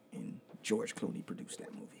Affleck and George Clooney produced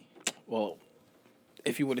that movie. Well,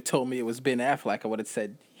 if you would have told me it was Ben Affleck, I would have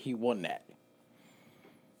said he won that.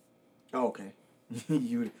 Oh, okay.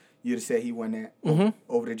 You'd have said he won that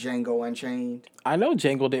over the Django Unchained, I know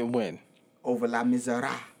Django didn't win. over La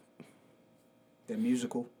Misérables, the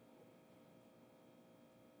musical.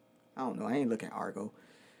 I don't know. I ain't looking at Argo.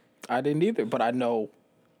 I didn't either, but I know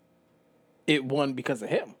it won because of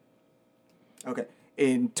him. Okay.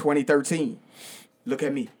 In 2013, look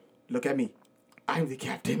at me. Look at me. I'm the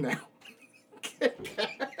captain now.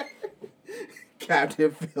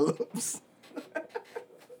 Captain Phillips.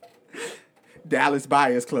 Dallas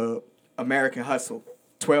Buyers Club, American Hustle,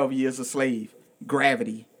 12 Years a Slave,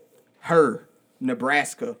 Gravity, Her,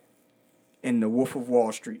 Nebraska, and The Wolf of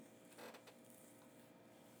Wall Street.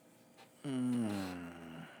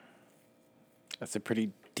 That's a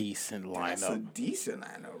pretty decent lineup. That's a decent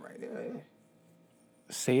lineup right there. Yeah.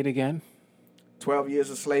 Say it again. 12 Years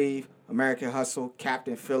a Slave, American Hustle,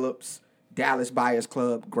 Captain Phillips, Dallas Buyers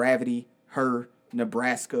Club, Gravity, Her,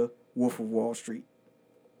 Nebraska, Wolf of Wall Street.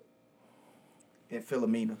 And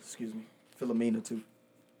Philomena, excuse me. Philomena, too.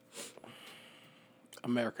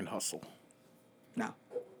 American Hustle. No.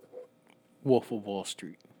 Wolf of Wall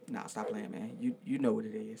Street. Nah, stop playing, man. You know what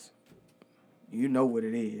it is. You know what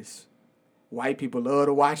it is. White people love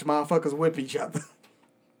to watch motherfuckers whip each other.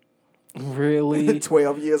 Really?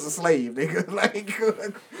 12 Years a Slave, nigga. Like,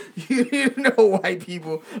 you know white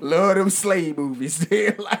people love them slave movies.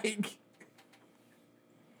 They're like...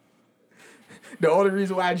 The only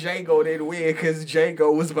reason why Django didn't win because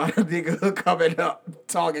Django was about a nigga coming up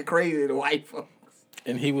talking crazy to white folks.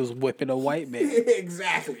 And he was whipping a white man.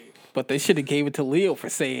 Exactly. But they should have gave it to Leo for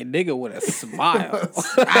saying nigga with a smile.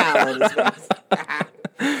 Smile on his face.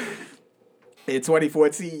 In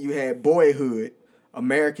 2014, you had Boyhood,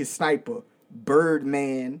 American Sniper,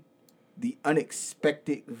 Birdman, The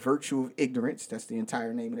Unexpected Virtue of Ignorance. That's the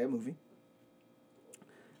entire name of that movie.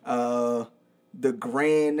 The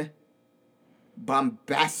Grand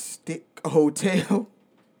Bombastic Hotel,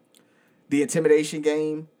 The Intimidation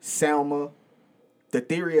Game, Selma, The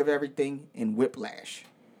Theory of Everything, and Whiplash.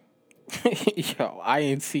 Yo, I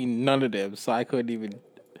ain't seen none of them, so I couldn't even...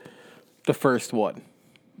 The first one.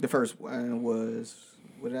 The first one was,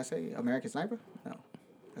 what did I say? American Sniper? No,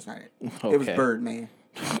 that's not it. Okay. It was Birdman.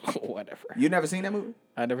 Whatever. You never seen that movie?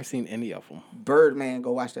 I never seen any of them. Birdman,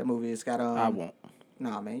 go watch that movie. It's got I won't.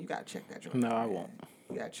 Nah, man, you gotta check that joint. No, out, I man. won't.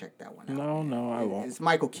 You gotta check that one out. No, I won't. It's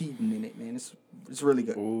Michael Keaton in it, man. It's really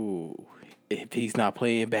good. Ooh, if he's not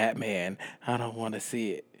playing Batman, I don't want to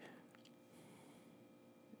see it.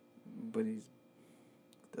 But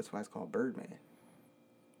that's why it's called Birdman.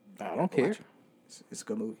 I don't care. It's a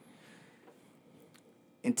good movie.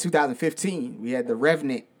 In 2015, we had The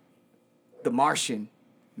Revenant, The Martian,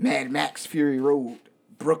 Mad Max Fury Road,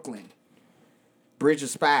 Brooklyn, Bridge of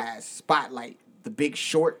Spies, Spotlight, The Big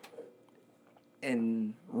Short,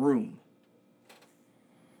 and Room.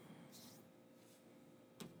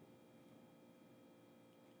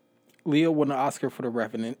 Leo won an Oscar for The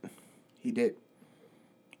Revenant. He did.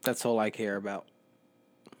 That's all I care about.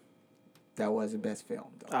 That was the best film,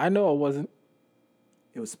 though. I know it wasn't.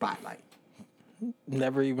 It was Spotlight.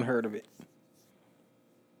 Never even heard of it.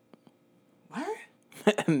 What?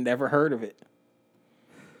 Never heard of it.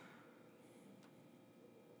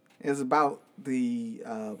 It was about the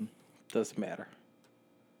Doesn't matter.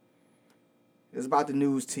 it was about the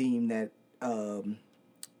news team that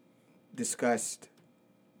discussed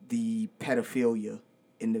the pedophilia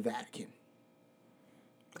in the Vatican.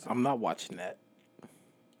 I'm not watching that.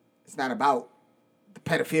 It's not about the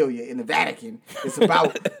pedophilia in the Vatican. It's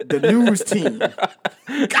about the news team.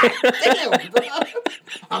 God damn, bro.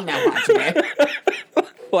 I'm not watching that.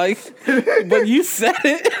 Like, but you said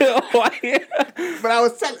it. Like, But I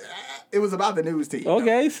was telling it was about the news team.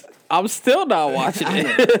 okay, I'm still not watching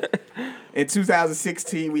it. In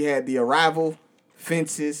 2016, we had The Arrival,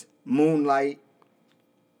 Fences, Moonlight,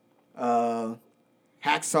 Hacksaw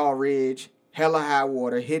Ridge, Hella High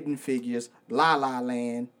Water, Hidden Figures, La La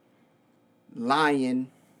Land, Lion,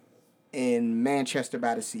 and Manchester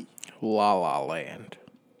by the Sea. La La Land.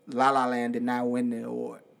 La La Land did not win the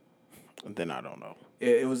award. Then I don't know.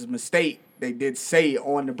 It was a mistake. They did say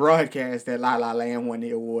on the broadcast that La La Land won the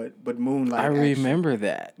award, but Moonlight. I remember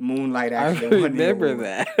that. Moonlight I actually won the award. remember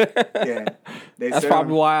that. Yeah, That's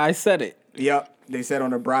probably why I said it. Yep, they said on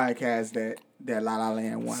the broadcast that La La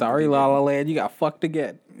Land won. Sorry, La La Land, you got fucked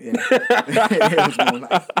again. Yeah, it was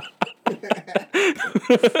Moonlight.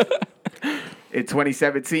 In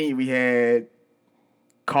 2017, we had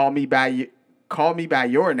Call Me by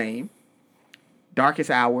Your Name, Darkest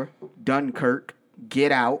Hour, Dunkirk,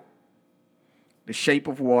 Get Out, The Shape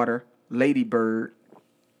of Water, Lady Bird,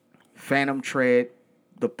 Phantom Thread,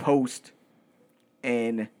 The Post,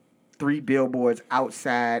 and 3 Billboards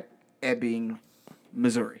Outside Ebbing,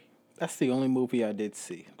 Missouri. That's the only movie I did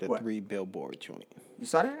see. The What? 3 Billboard joint. You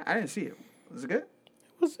saw that? I didn't see it. Was it good?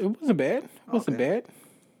 It wasn't bad. It wasn't bad.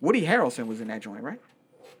 Woody Harrelson was in that joint, right?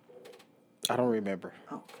 I don't remember.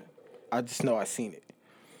 Oh, okay. I just know I seen it.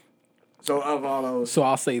 So of all those, So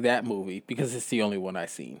I'll say that movie because it's the only one I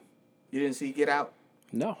seen. you didn't see Get Out?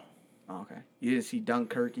 No. Oh, okay. You didn't see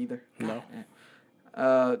Dunkirk either? No.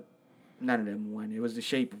 None of them won. It was The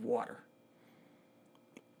Shape of Water.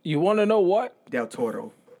 You want to know what? Del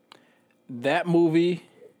Toro. That movie,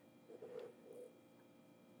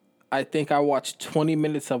 I think I watched 20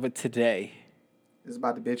 minutes of it today It's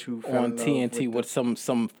about the bitch who fell on in love TNT with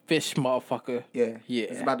some fish motherfucker. Yeah. Yeah.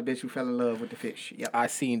 It's about the bitch who fell in love with the fish. Yep. I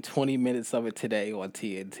seen 20 minutes of it today on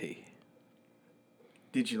TNT.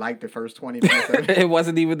 Did you like the first 20 minutes of it? It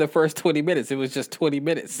wasn't even the first 20 minutes. It was just 20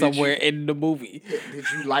 minutes somewhere in the movie. Did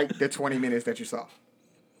you like the 20 minutes that you saw?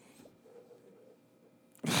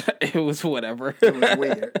 It was whatever. It was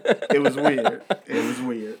weird. It was weird. It was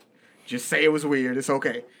weird. Just say it was weird. It's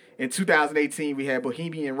okay. In 2018, we had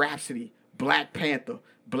Bohemian Rhapsody, Black Panther,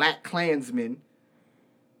 Black Klansman,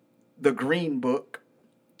 The Green Book,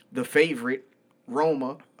 The Favorite,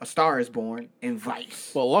 Roma, A Star is Born, and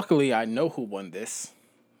Vice. Well, luckily, I know who won this.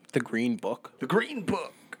 The Green Book. The Green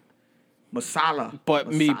Book. Masala.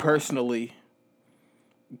 But me Masala. personally,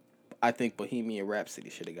 I think Bohemian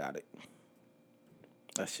Rhapsody should have got it.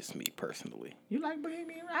 That's just me personally. You like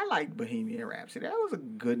Bohemian? I like Bohemian Rhapsody. That was a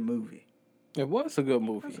good movie. It was a good That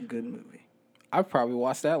movie. was a good movie. I've probably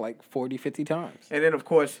watched that like 40, 50 times. And then, of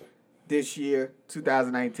course, this year,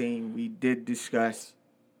 2019, we did discuss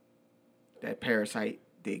that Parasite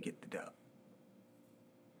did get the dub.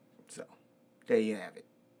 So, there you have it.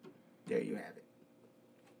 There you have it.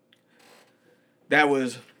 That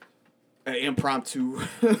was an impromptu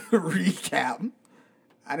recap.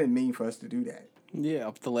 I didn't mean for us to do that. Yeah,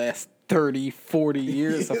 of the last 30, 40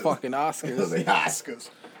 years of fucking Oscars. The Oscars.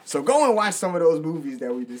 So go and watch some of those movies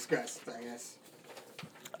that we discussed, I guess.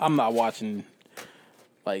 I'm not watching,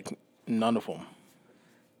 like, none of them.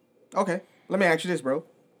 Okay, let me ask you this, bro.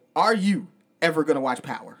 Are you ever going to watch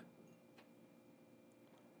Power?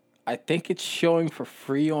 I think it's showing for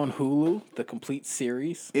free on Hulu, the complete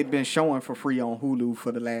series. It's been showing for free on Hulu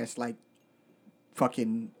for the last, like,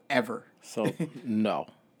 fucking ever. So, no.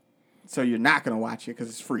 So you're not going to watch it because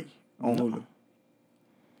it's free on Hulu.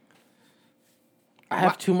 I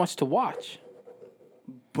have too much to watch.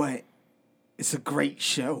 But it's a great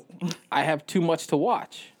show. I have too much to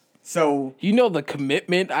watch. So You know the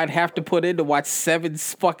commitment I'd have to put in to watch 7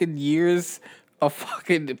 fucking years of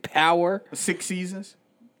fucking Power? 6 seasons.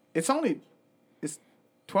 It's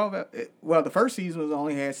Well, the first season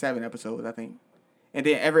only had 7 episodes, I think. And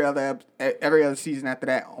then every other season after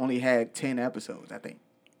that only had 10 episodes, I think.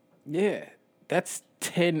 Yeah, that's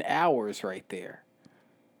 10 hours right there.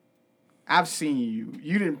 I've seen you.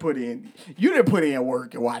 You didn't put in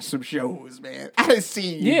work and watch some shows, man. I didn't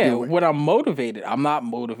see you do it. When I'm motivated. I'm not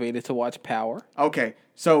motivated to watch Power. Okay,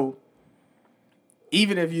 so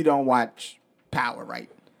even if you don't watch Power, right?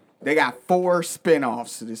 They got 4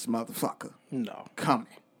 spinoffs to this motherfucker. No. Coming.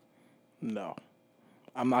 No.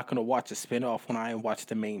 I'm not going to watch a spinoff when I ain't watch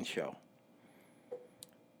the main show.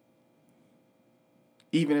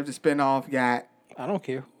 Even if the spinoff got... I don't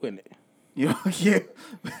care who in it. You know, yeah.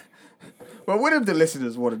 But what if the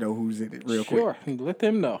listeners want to know who's in it real quick? Sure, let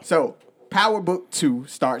them know. So, Power Book 2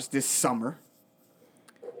 starts this summer.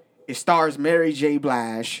 It stars Mary J.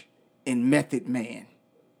 Blige and Method Man.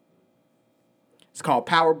 It's called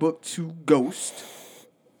Power Book 2 Ghost.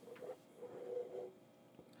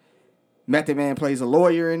 Method Man plays a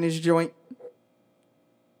lawyer in this joint.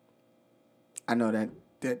 I know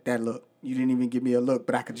that look. You didn't even give me a look,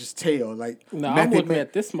 but I could just tell. Like, no, I'm looking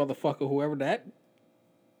at this motherfucker, whoever that.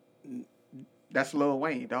 That's Lil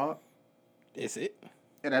Wayne, dog. Is it?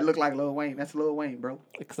 Yeah, that look like Lil Wayne. That's Lil Wayne, bro.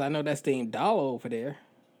 Because I know that's Dame Dollar over there.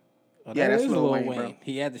 Oh, yeah, that's Lil Wayne, bro.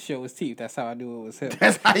 He had to show his teeth. That's how I knew it was him.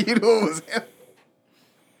 That's how you knew it was him.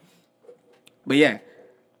 But yeah,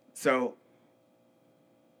 so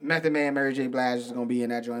Method Man, Mary J. Blige is going to be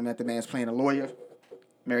in that joint. Method Man's playing a lawyer.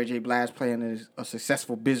 Mary J. Blige playing a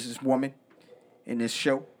successful businesswoman in this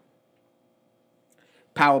show.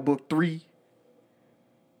 Power Book 3,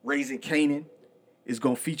 Raising Kanan, is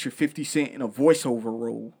going to feature 50 Cent in a voiceover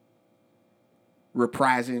role,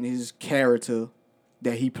 reprising his character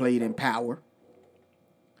that he played in Power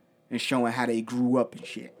and showing how they grew up and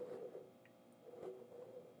shit.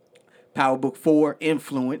 Power Book 4,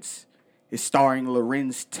 Influence, is starring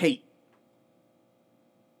Lorenz Tate.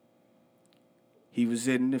 He was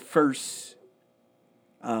in the first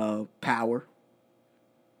Power.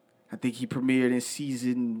 I think he premiered in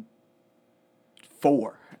season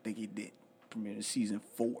 4. I think he did. Premiered in season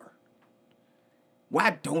 4.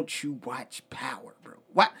 Why don't you watch Power, bro?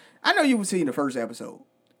 Why? I know you were seeing the first episode.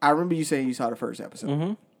 I remember you saying you saw the first episode.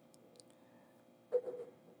 Mm-hmm.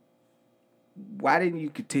 Why didn't you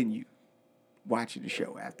continue watching the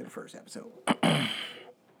show after the first episode?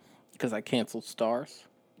 Because I canceled Stars.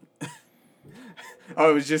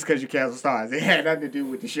 Oh, it was just because you canceled Stars. It had nothing to do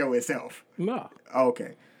with the show itself. No.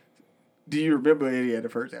 Okay. Do you remember any of the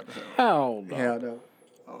first episode? Hell no. Hell no.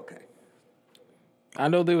 Okay. I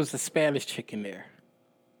know there was a Spanish chick in there.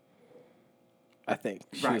 I think.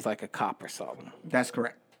 She was like a cop or something. That's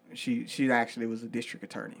correct. She actually was a district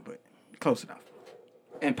attorney, but close enough.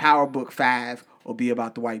 And Power Book 5 will be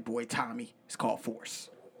about the white boy Tommy. It's called Force.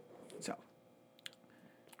 So.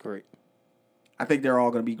 Great. I think they're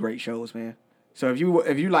all going to be great shows, man. So if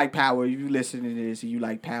you like Power, if you listen to this and you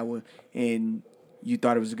like Power and you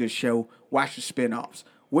thought it was a good show, watch the spinoffs.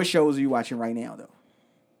 What shows are you watching right now, though?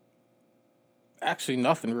 Actually,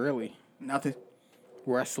 nothing really. Nothing?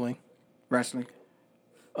 Wrestling.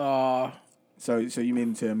 So you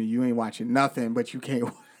mean to tell me you ain't watching nothing, but you can't...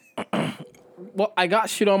 Well, I got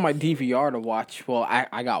shit on my DVR to watch. Well,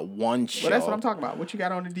 I got one show. Well, that's what I'm talking about. What you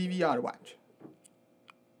got on the DVR to watch?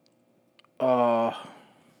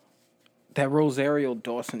 That Rosario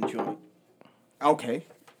Dawson joint. Okay.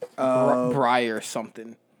 Briar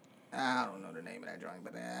something. I don't know the name of that joint,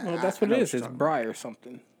 but well, that's what it is. It's Briar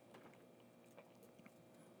something.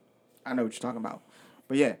 I know what you're talking about.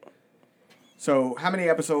 But yeah. So how many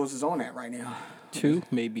episodes is on that right now? 2,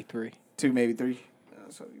 maybe 3. 2, maybe 3.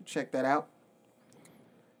 So you check that out.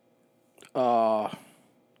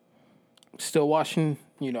 Still watching,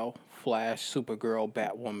 Flash, Supergirl,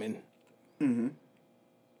 Batwoman. Mm-hmm.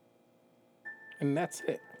 And that's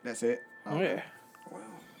it. That's it? Okay. Yeah. Wow.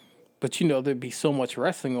 But there'd be so much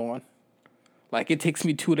wrestling on. Like, it takes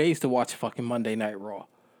me 2 days to watch fucking Monday Night Raw.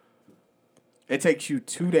 It takes you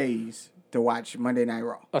 2 days to watch Monday Night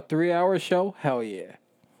Raw. A 3-hour show? Hell yeah.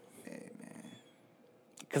 Hey, man.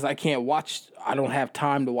 Because I don't have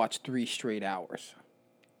time to watch 3 straight hours.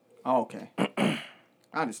 Oh, okay. I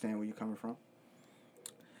understand where you're coming from.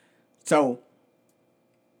 So,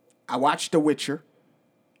 I watched The Witcher.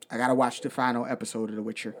 I got to watch the final episode of The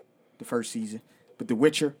Witcher, the first season. But The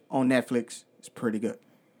Witcher on Netflix is pretty good.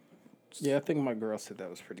 Yeah, I think my girl said that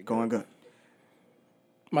was pretty good. Going good.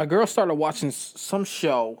 My girl started watching some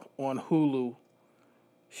show on Hulu.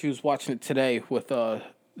 She was watching it today with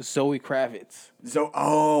Zoe Kravitz.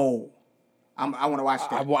 I want to watch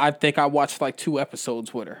that. I think I watched like 2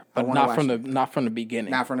 episodes with her, but not from the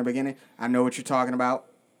beginning. Not from the beginning. I know what you're talking about.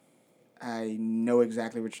 I know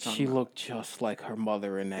exactly what you're talking She about. looked just like her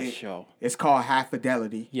mother in that show. It's called Half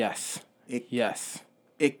Fidelity. Yes. Yes.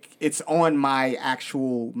 It's on my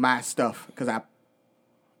stuff because I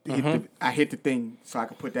hit the thing so I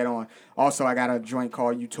could put that on. Also, I got a joint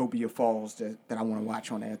called Utopia Falls that I want to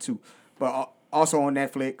watch on there too. But also on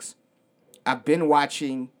Netflix, I've been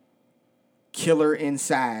watching Killer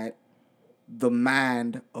Inside: The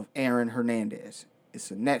Mind of Aaron Hernandez. It's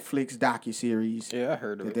a Netflix docuseries. Yeah, I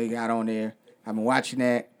heard of that it. they got on there. I've been watching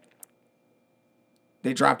that.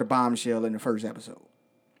 They dropped a bombshell in the first episode.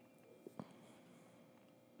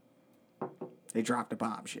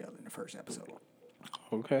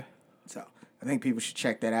 Okay. So I think people should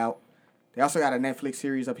check that out. They also got a Netflix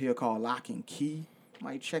series up here called Lock and Key.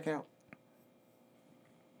 Might check out.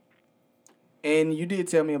 And you did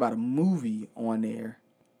tell me about a movie on there.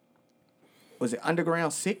 Was it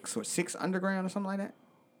Underground 6 or 6 Underground or something like that?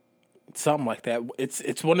 Something like that.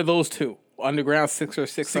 It's one of those two. Underground 6 or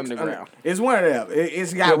 6 Underground. It's one of them.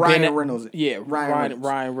 It's got Ryan Reynolds. Yeah,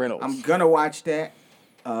 Ryan Reynolds. I'm going to watch that.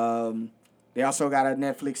 They also got a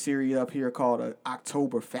Netflix series up here called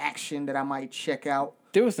October Faction that I might check out.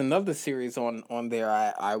 There was another series on there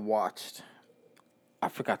I watched. I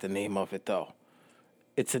forgot the name of it, though.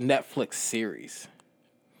 It's a Netflix series.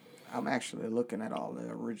 I'm actually looking at all the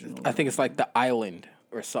originals. I think it's like The Island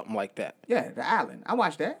or something like that. Yeah, The Island. I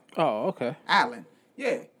watched that. Oh, okay. Island. Yeah.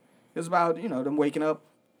 It was about, them waking up.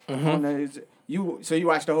 Mm-hmm. So you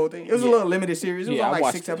watched the whole thing? It was a little limited series. It was on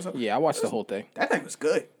like 6 episodes. Yeah, I watched the whole thing. That thing was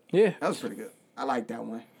good. Yeah. That was pretty good. I liked that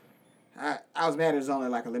one. I was mad it was only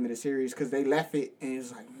like a limited series because they left it and it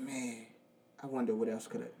was like, man, I wonder what else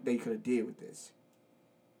they could have did with this.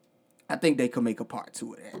 I think they could make a part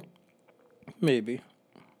 2 of that. Maybe.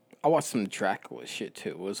 I watched some Dracula shit too.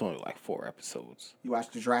 It was only like 4 episodes. You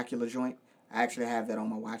watched the Dracula joint? I actually have that on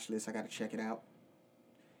my watch list. I got to check it out.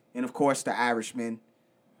 And of course, The Irishman,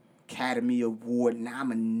 Academy Award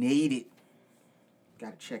nominated.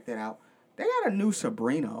 Got to check that out. They got a new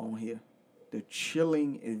Sabrina on here. The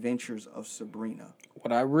Chilling Adventures of Sabrina.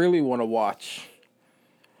 What I really want to watch,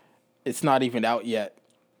 it's not even out yet.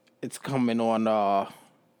 It's coming on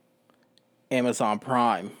Amazon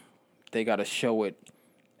Prime. They got a show with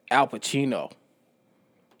Al Pacino.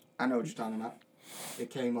 I know what you're talking about. It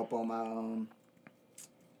came up on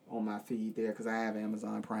my feed there because I have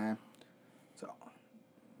Amazon Prime. So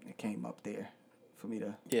it came up there for me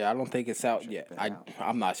to. Yeah, I don't think it's out yet.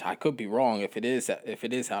 I'm not. I could be wrong. If it is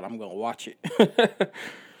out, I'm gonna watch it.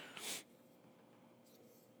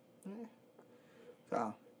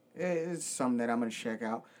 So it's something that I'm gonna check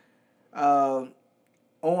out.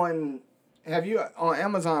 On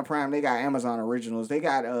Amazon Prime? They got Amazon Originals. They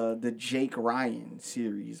got the Jake Ryan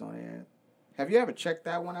series on there. Have you ever checked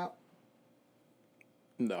that one out?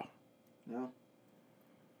 No. No.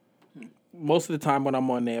 Most of the time when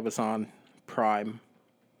I'm on Amazon Prime,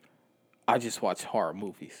 I just watch horror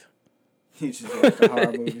movies. You just watch the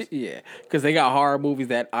horror movies? Yeah, because they got horror movies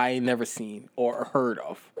that I ain't never seen or heard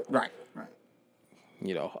of. Right.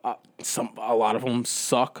 A lot of them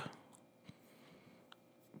suck.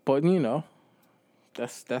 But,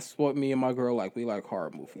 that's what me and my girl like. We like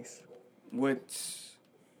horror movies. What's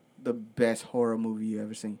the best horror movie you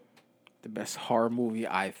ever seen? The best horror movie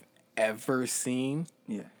I've ever seen?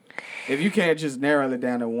 Yeah. If you can't just narrow it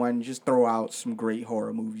down to one, just throw out some great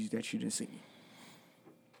horror movies that you didn't see.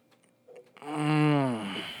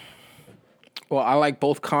 Well, I like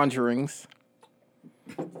both Conjurings.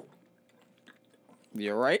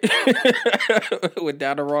 You're right.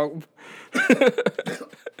 Without a wrong.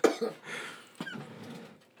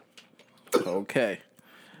 Okay.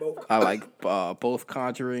 I like both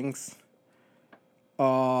Conjurings.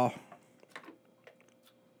 I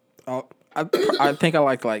think I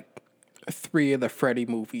like 3 of the Freddy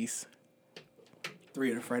movies.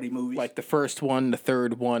 3 of the Freddy movies? Like the first one, the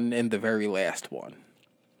third one, and the very last one.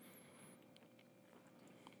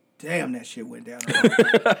 Damn, that shit went down.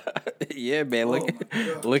 Yeah, man.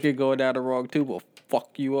 Look at going down the wrong tube will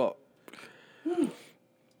fuck you up.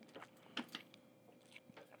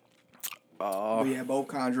 We have both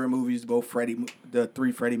Conjuring movies, the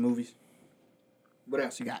 3 Freddy movies. What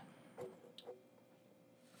else you got?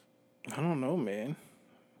 I don't know, man.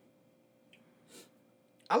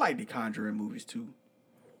 I like the Conjuring movies too.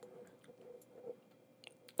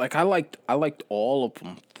 Like I liked all of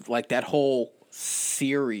them. Like that whole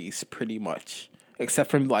series pretty much. Except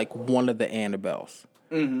for like one of the Annabelles.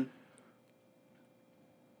 Mm-hmm.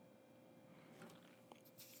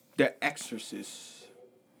 The Exorcist.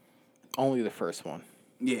 Only the first one.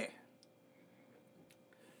 Yeah.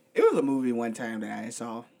 It was a movie one time that I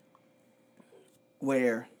saw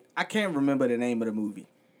where I can't remember the name of the movie.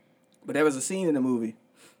 But there was a scene in the movie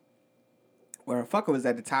where a fucker was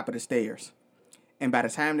at the top of the stairs. And by the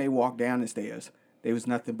time they walked down the stairs, there was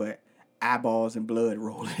nothing but eyeballs and blood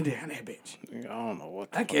rolling down that bitch. I don't know what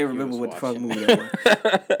I can't remember what the fuck movie that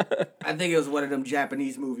was. I think it was one of them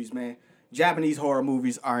Japanese movies, man. Japanese horror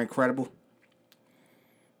movies are incredible.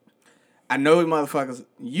 I know motherfuckers,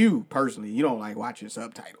 you personally, you don't like watching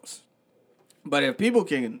subtitles. But if people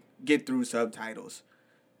can get through subtitles,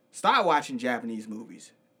 start watching Japanese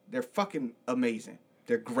movies. They're fucking amazing.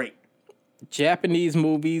 They're great. Japanese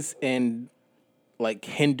movies and like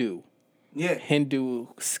Hindu Yeah.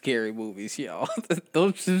 scary movies, yo.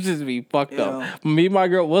 Those should just be fucked up. Me and my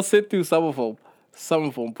girl, we'll sit through some of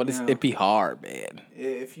them, but it be hard, man.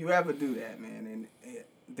 If you ever do that, man, and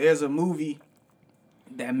there's a movie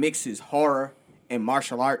that mixes horror and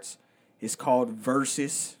martial arts. It's called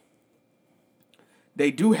Versus.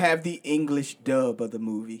 They do have the English dub of the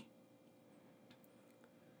movie,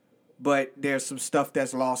 but there's some stuff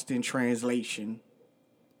that's lost in translation.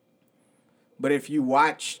 But if you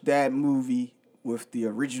watch that movie with the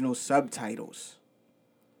original subtitles,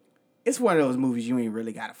 it's one of those movies you ain't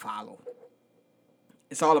really got to follow.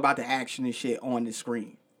 It's all about the action and shit on the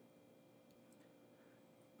screen.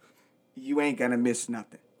 You ain't gonna miss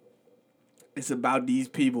nothing. It's about these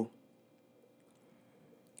people.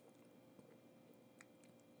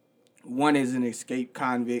 One is an escaped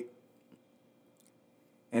convict,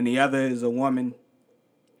 and the other is a woman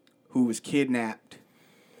who was kidnapped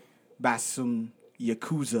by some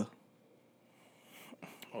Yakuza.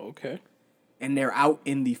 Okay. And they're out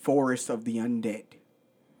in the forest of the undead.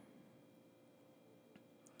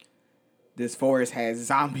 This forest has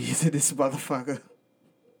zombies in this motherfucker.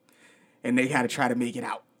 And they gotta try to make it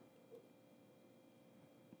out.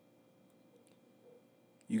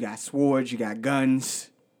 You got swords, you got guns.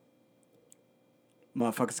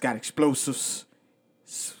 Motherfuckers got explosives.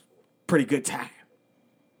 It's pretty good time.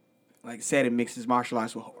 Like I said, it mixes martial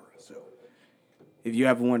arts with horror. So if you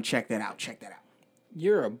ever want to check that out, check that out.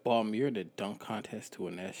 You're a bum. You're the dunk contest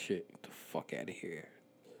doing that shit. Get the fuck out of here.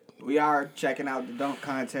 We are checking out the dunk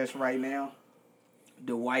contest right now.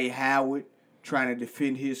 Dwight Howard trying to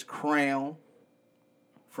defend his crown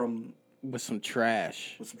from with some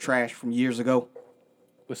trash from years ago.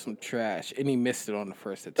 With some trash, and he missed it on the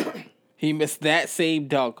first attempt. He missed that same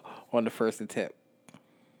dunk on the first attempt.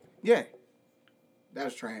 Yeah, that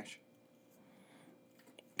was trash.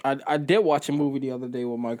 I did watch a movie the other day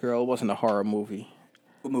with my girl. It wasn't a horror movie.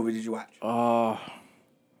 What movie did you watch?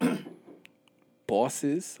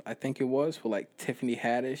 Bosses, I think it was, with like Tiffany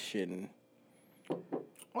Haddish and.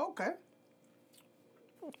 Okay.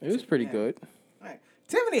 It was pretty good. Right.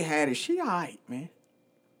 Tiffany Haddish, she all right, man.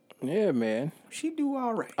 Yeah, man. She do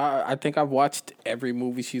all right. I think I've watched every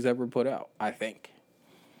movie she's ever put out, I think.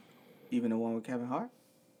 Even the one with Kevin Hart?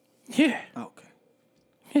 Yeah. Okay.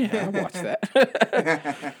 Yeah, I watched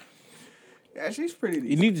that. Yeah, she's pretty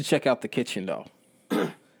decent. You need to check out The Kitchen, though.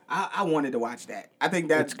 I wanted to watch that. I think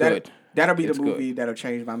that's good. That'll be the movie that'll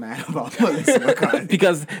change my mind about Melissa McCarthy.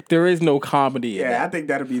 Because there is no comedy in that. I think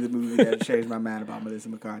that'll be the movie that'll change my mind about Melissa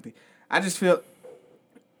McCarthy. I just feel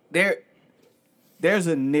there's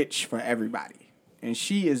a niche for everybody. And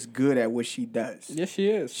she is good at what she does. Yes, she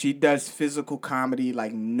is. She does physical comedy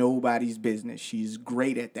like nobody's business. She's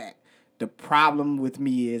great at that. The problem with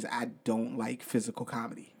me is I don't like physical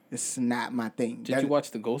comedy. It's not my thing. Did you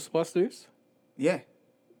watch the Ghostbusters? Yeah.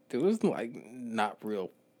 There was like not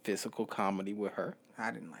real physical comedy with her.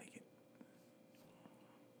 I didn't like it.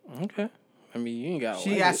 Okay. I mean, you ain't got.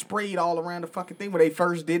 She got sprayed all around the fucking thing when they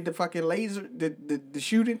first did the fucking laser, the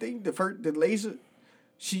shooting thing, the laser.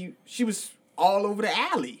 She was all over the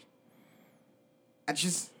alley.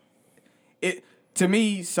 To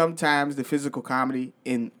me, sometimes the physical comedy,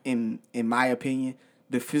 in my opinion,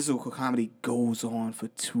 the physical comedy goes on for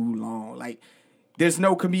too long. Like, there's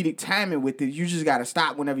no comedic timing with it. You just gotta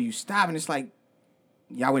stop whenever you stop, and it's like,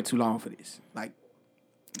 y'all went too long for this. Like,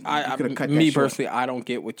 personally, I don't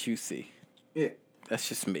get what you see. Yeah, that's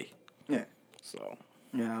just me. Yeah, so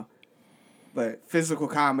but physical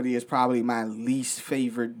comedy is probably my least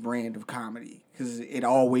favorite brand of comedy because it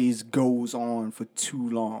always goes on for too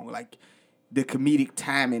long. Like, the comedic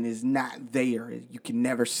timing is not there. You can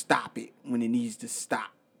never stop it when it needs to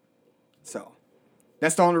stop. So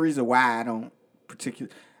that's the only reason why I don't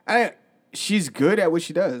particularly. She's good at what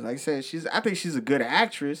she does. Like I said, I think she's a good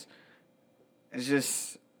actress. It's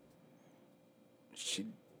just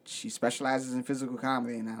she specializes in physical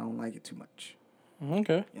comedy, and I don't like it too much.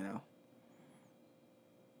 Okay. You know.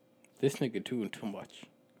 This nigga doing too much.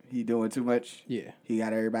 He doing too much? Yeah. He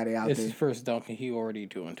got everybody out there. It's his first dunk, and he already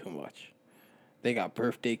doing too much. They got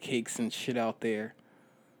birthday cakes and shit out there.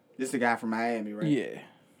 This the guy from Miami, right? Yeah.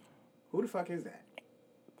 Who the fuck is that?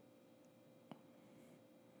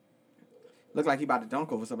 Look like he about to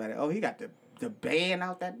dunk over somebody. Oh, he got the band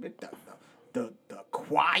out that bit, the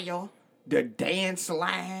choir, the dance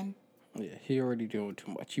line. Yeah, he already doing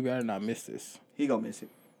too much. You better not miss this. He gonna miss it.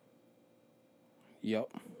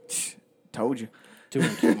 Yup. Told you.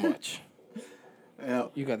 Doing too much.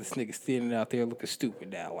 Yep. You got this nigga standing out there looking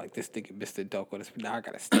stupid now. Like, this nigga missed a dunk on this. Now I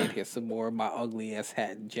gotta stand here some more in my ugly ass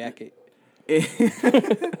hat and jacket.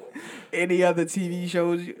 Any other TV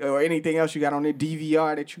shows or anything else you got on the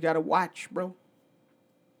DVR that you gotta watch, bro?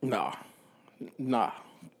 Nah.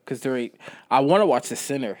 Because there ain't. I want to watch The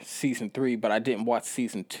Sinner season 3, but I didn't watch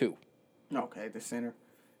season 2. Okay, The Sinner.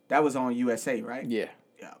 That was on USA, right? Yeah.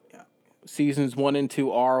 Yeah. Seasons 1 and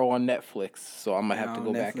 2 are on Netflix, so I'm gonna have to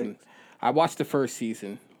go back and. I watched the first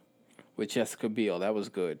season with Jessica Biel. That was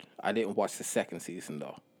good. I didn't watch the second season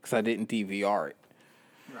though, because I didn't DVR it.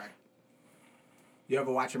 Right. You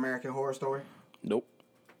ever watch American Horror Story? Nope.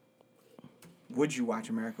 Would you watch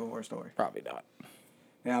American Horror Story? Probably not.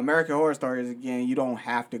 Now, American Horror Story is, again, you don't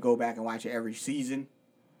have to go back and watch it every season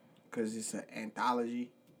because it's an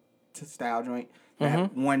anthology style joint.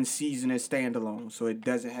 That one season is standalone, so it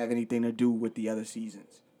doesn't have anything to do with the other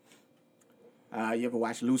seasons. You ever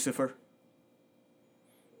watch Lucifer?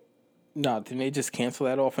 No, didn't they just cancel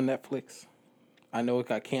that off of Netflix? I know it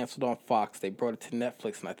got canceled on Fox. They brought it to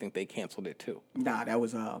Netflix, and I think they canceled it too. Nah, that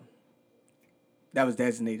was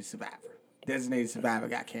Designated Survivor. Designated Survivor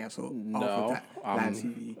got canceled off of live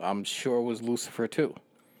TV. I'm sure it was Lucifer too.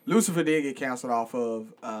 Lucifer did get canceled off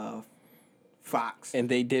of Fox. And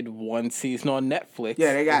they did one season on Netflix. Yeah,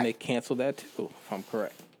 and they canceled that too, if I'm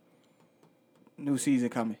correct. New season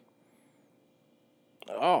coming.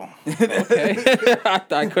 Oh, okay.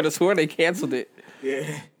 I could have sworn they canceled it.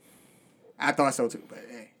 Yeah. I thought so too, but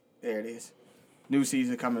hey, there it is. New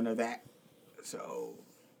season coming of that. So,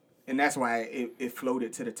 and that's why it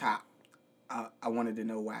floated to the top. I wanted to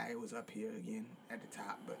know why it was up here again at the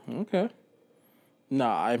top, but okay. No,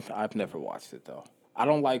 I've never watched it though. I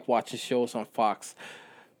don't like watching shows on Fox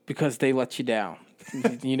because they let you down.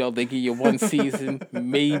 You know, they give you one season,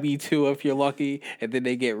 maybe 2 if you're lucky, and then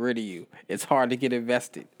they get rid of you. It's hard to get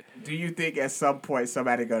invested. Do you think at some point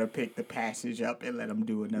somebody gonna pick the passage up and let them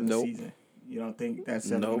do another season? You don't think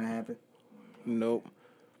that's ever gonna happen? Nope.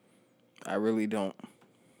 I really don't.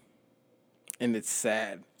 And it's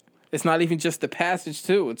sad. It's not even just the passage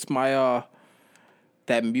too. It's my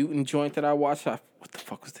that mutant joint that I watched. What the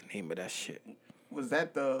fuck was the name of that shit? Was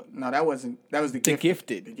that that wasn't. That was The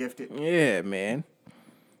Gifted. The Gifted. Yeah, man.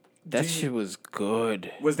 That shit was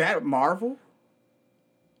good. Was that Marvel?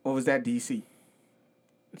 Or was that DC?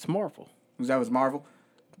 It's Marvel. That was Marvel?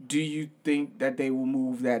 Do you think that they will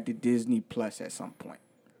move that to Disney Plus at some point?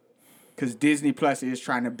 Because Disney Plus is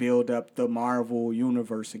trying to build up the Marvel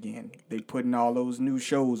universe again. They putting all those new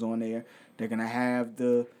shows on there. They're going to have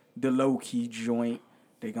the Loki joint.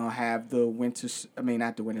 They're going to have the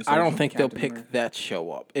not the Winter Soldier. I don't think Captain they'll pick America. that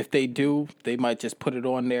show up. If they do, they might just put it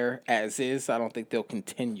on there as is. I don't think they'll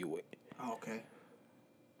continue it. Okay.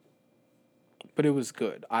 But it was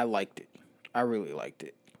good. I liked it. I really liked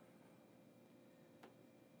it.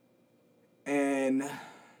 And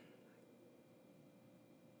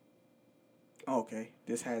okay,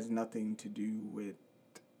 this has nothing to do with.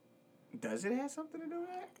 Does it have something to do with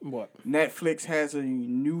that? What? Netflix has a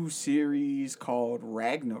new series called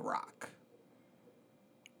Ragnarok.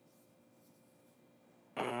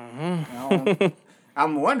 I'm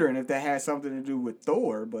wondering if that has something to do with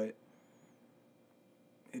Thor, but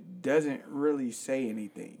it doesn't really say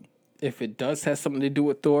anything. If it does have something to do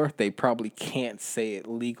with Thor, they probably can't say it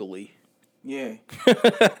legally. Yeah.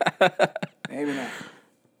 Maybe not.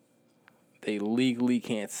 They legally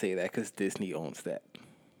can't say that because Disney owns that,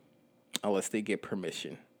 unless they get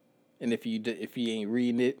permission. And if you ain't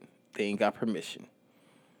reading it, they ain't got permission.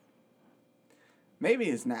 Maybe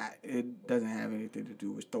it's not. It doesn't have anything to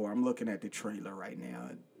do with Thor. I'm looking at the trailer right now.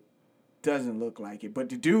 It doesn't look like it, but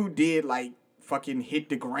the dude did fucking hit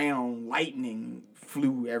the ground. Lightning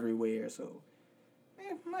flew everywhere, so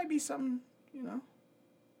it might be something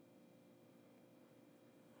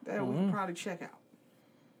that we can probably check out.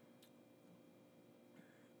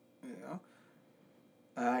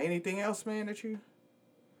 Anything else, man, that you're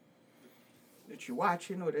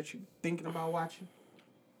watching or that you're thinking about watching?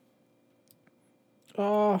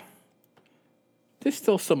 There's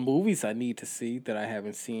still some movies I need to see that I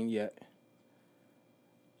haven't seen yet.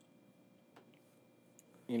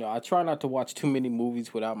 I try not to watch too many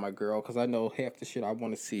movies without my girl because I know half the shit I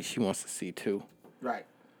want to see, she wants to see too. Right.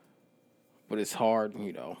 But it's hard,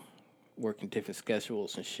 working different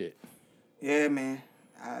schedules and shit. Yeah, man.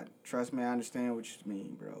 Trust me, I understand what you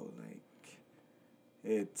mean, bro. Like,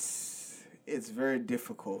 it's very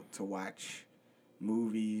difficult to watch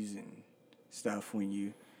movies and stuff when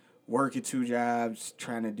you work at 2 jobs,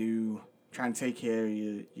 trying to take care of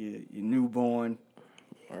your newborn.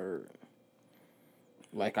 Or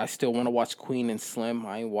like, I still want to watch Queen and Slim.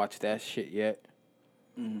 I ain't watched that shit yet.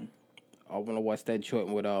 Mm-hmm. I want to watch that joint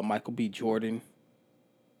with Michael B. Jordan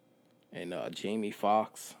and Jamie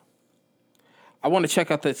Foxx. I want to check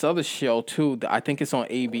out this other show too. I think it's on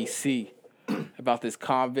ABC about this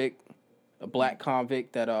convict, a black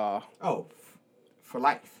convict that For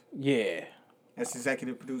Life. Yeah. That's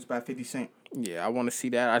executive produced by 50 Cent. Yeah, I want to see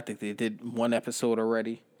that. I think they did 1 episode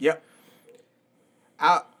already. Yep.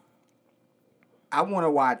 I want to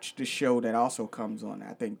watch the show that also comes on.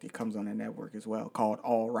 I think it comes on the network as well, called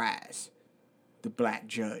All Rise. The black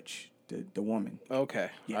judge, the woman. Okay,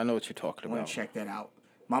 yeah. I know what you're talking about. I want to check that out.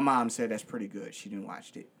 My mom said that's pretty good. She didn't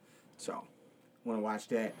watch it, so want to watch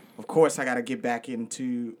that. Of course, I got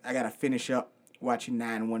to finish up watching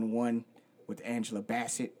 911 with Angela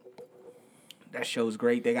Bassett. That show's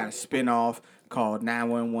great. They got a spinoff called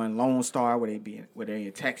 911 Lone Star where they're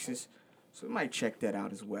in Texas. So we might check that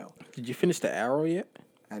out as well. Did you finish The Arrow yet?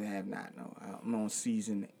 I have not. No, I'm on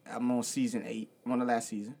season 8. I'm on the last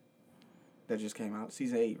season that just came out.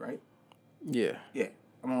 Season 8, right? Yeah. Yeah.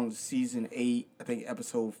 I'm on season 8. I think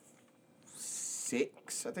episode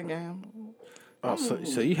 6. I think I am. Oh,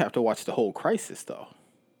 so you have to watch the whole Crisis though.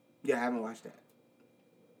 Yeah, I haven't watched that.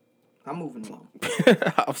 I'm moving along.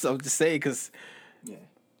 I'm just saying because yeah,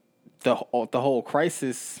 the whole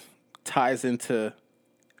Crisis ties into.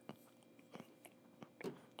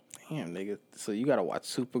 Damn, nigga. So you gotta watch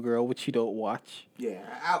Supergirl, which you don't watch. Yeah,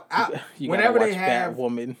 you whenever they have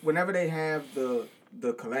Batwoman. Whenever they have the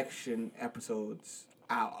collection episodes,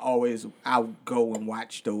 I'll go and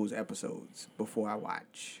watch those episodes before I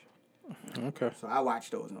watch. Okay. So I watch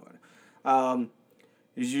those in order.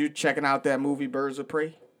 Is you checking out that movie Birds of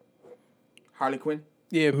Prey? Harley Quinn?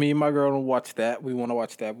 Yeah, me and my girl will watch that. We want to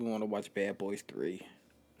watch that. We want to watch Bad Boys 3.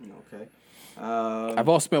 Okay. I've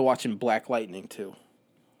also been watching Black Lightning too.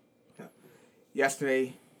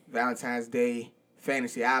 Yesterday, Valentine's Day,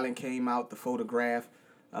 Fantasy Island came out. The photograph,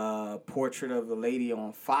 portrait of the lady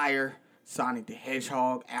on fire, Sonic the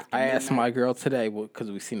Hedgehog. After I midnight. asked my girl today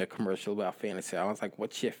because we seen a commercial about fantasy. I was like,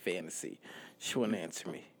 "What's your fantasy?" She wouldn't answer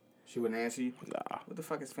me. She wouldn't answer you? Nah. What the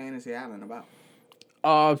fuck is Fantasy Island about?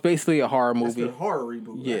 It's basically a horror movie. That's the horror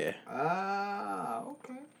reboot. Yeah. Right? Ah,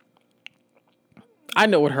 okay.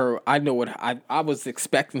 I was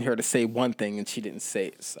expecting her to say one thing and she didn't say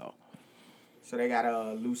it. So they got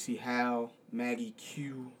Lucy Howe, Maggie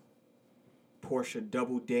Q, Portia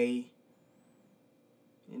Doubleday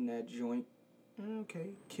in that joint.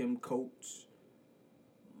 Okay. Kim Coates,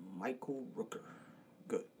 Michael Rooker.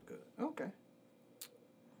 Good. Okay.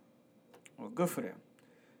 Well, good for them.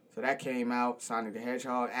 So that came out. Sonic the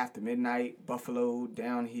Hedgehog, After Midnight, Buffalo,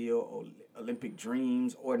 Downhill, Olympic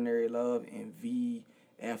Dreams, Ordinary Love, and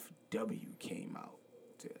VFW came out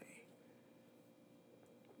today.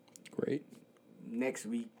 great. Next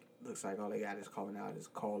week, looks like all they got is coming out is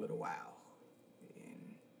Call It a While.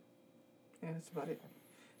 And that's about it.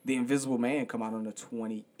 The Invisible Man come out on the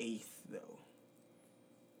 28th, though.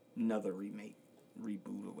 Another remake,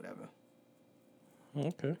 reboot, or whatever.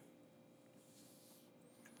 Okay.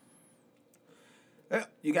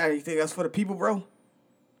 You got anything else for the people, bro?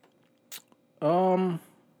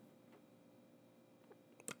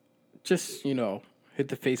 Just, hit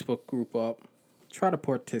the Facebook group up. Try to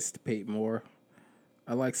participate more.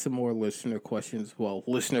 I like some more listener questions. Well,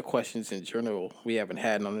 listener questions in general. We haven't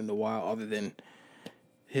had none in a while other than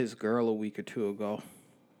his girl a week or two ago.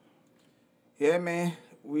 Yeah, man.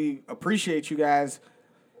 We appreciate you guys.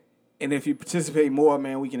 And if you participate more,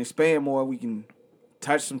 man, we can expand more. We can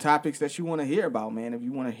touch some topics that you want to hear about, man. If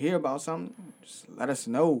you want to hear about something, just let us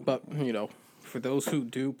know. But, for those who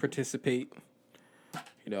do participate,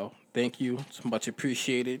 thank you. It's much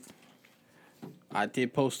appreciated. I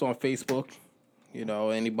did post on Facebook,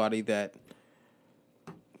 anybody that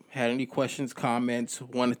had any questions, comments,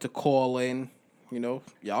 wanted to call in,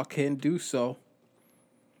 y'all can do so.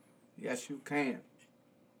 Yes, you can.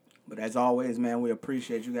 But as always, man, we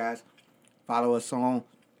appreciate you guys. Follow us on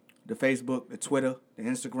the Facebook, the Twitter, the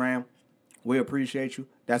Instagram. We appreciate you.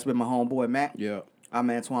 That's been my homeboy, Matt. Yeah. I'm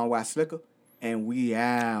Antoine Y. Slicker, and we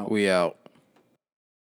out. We out.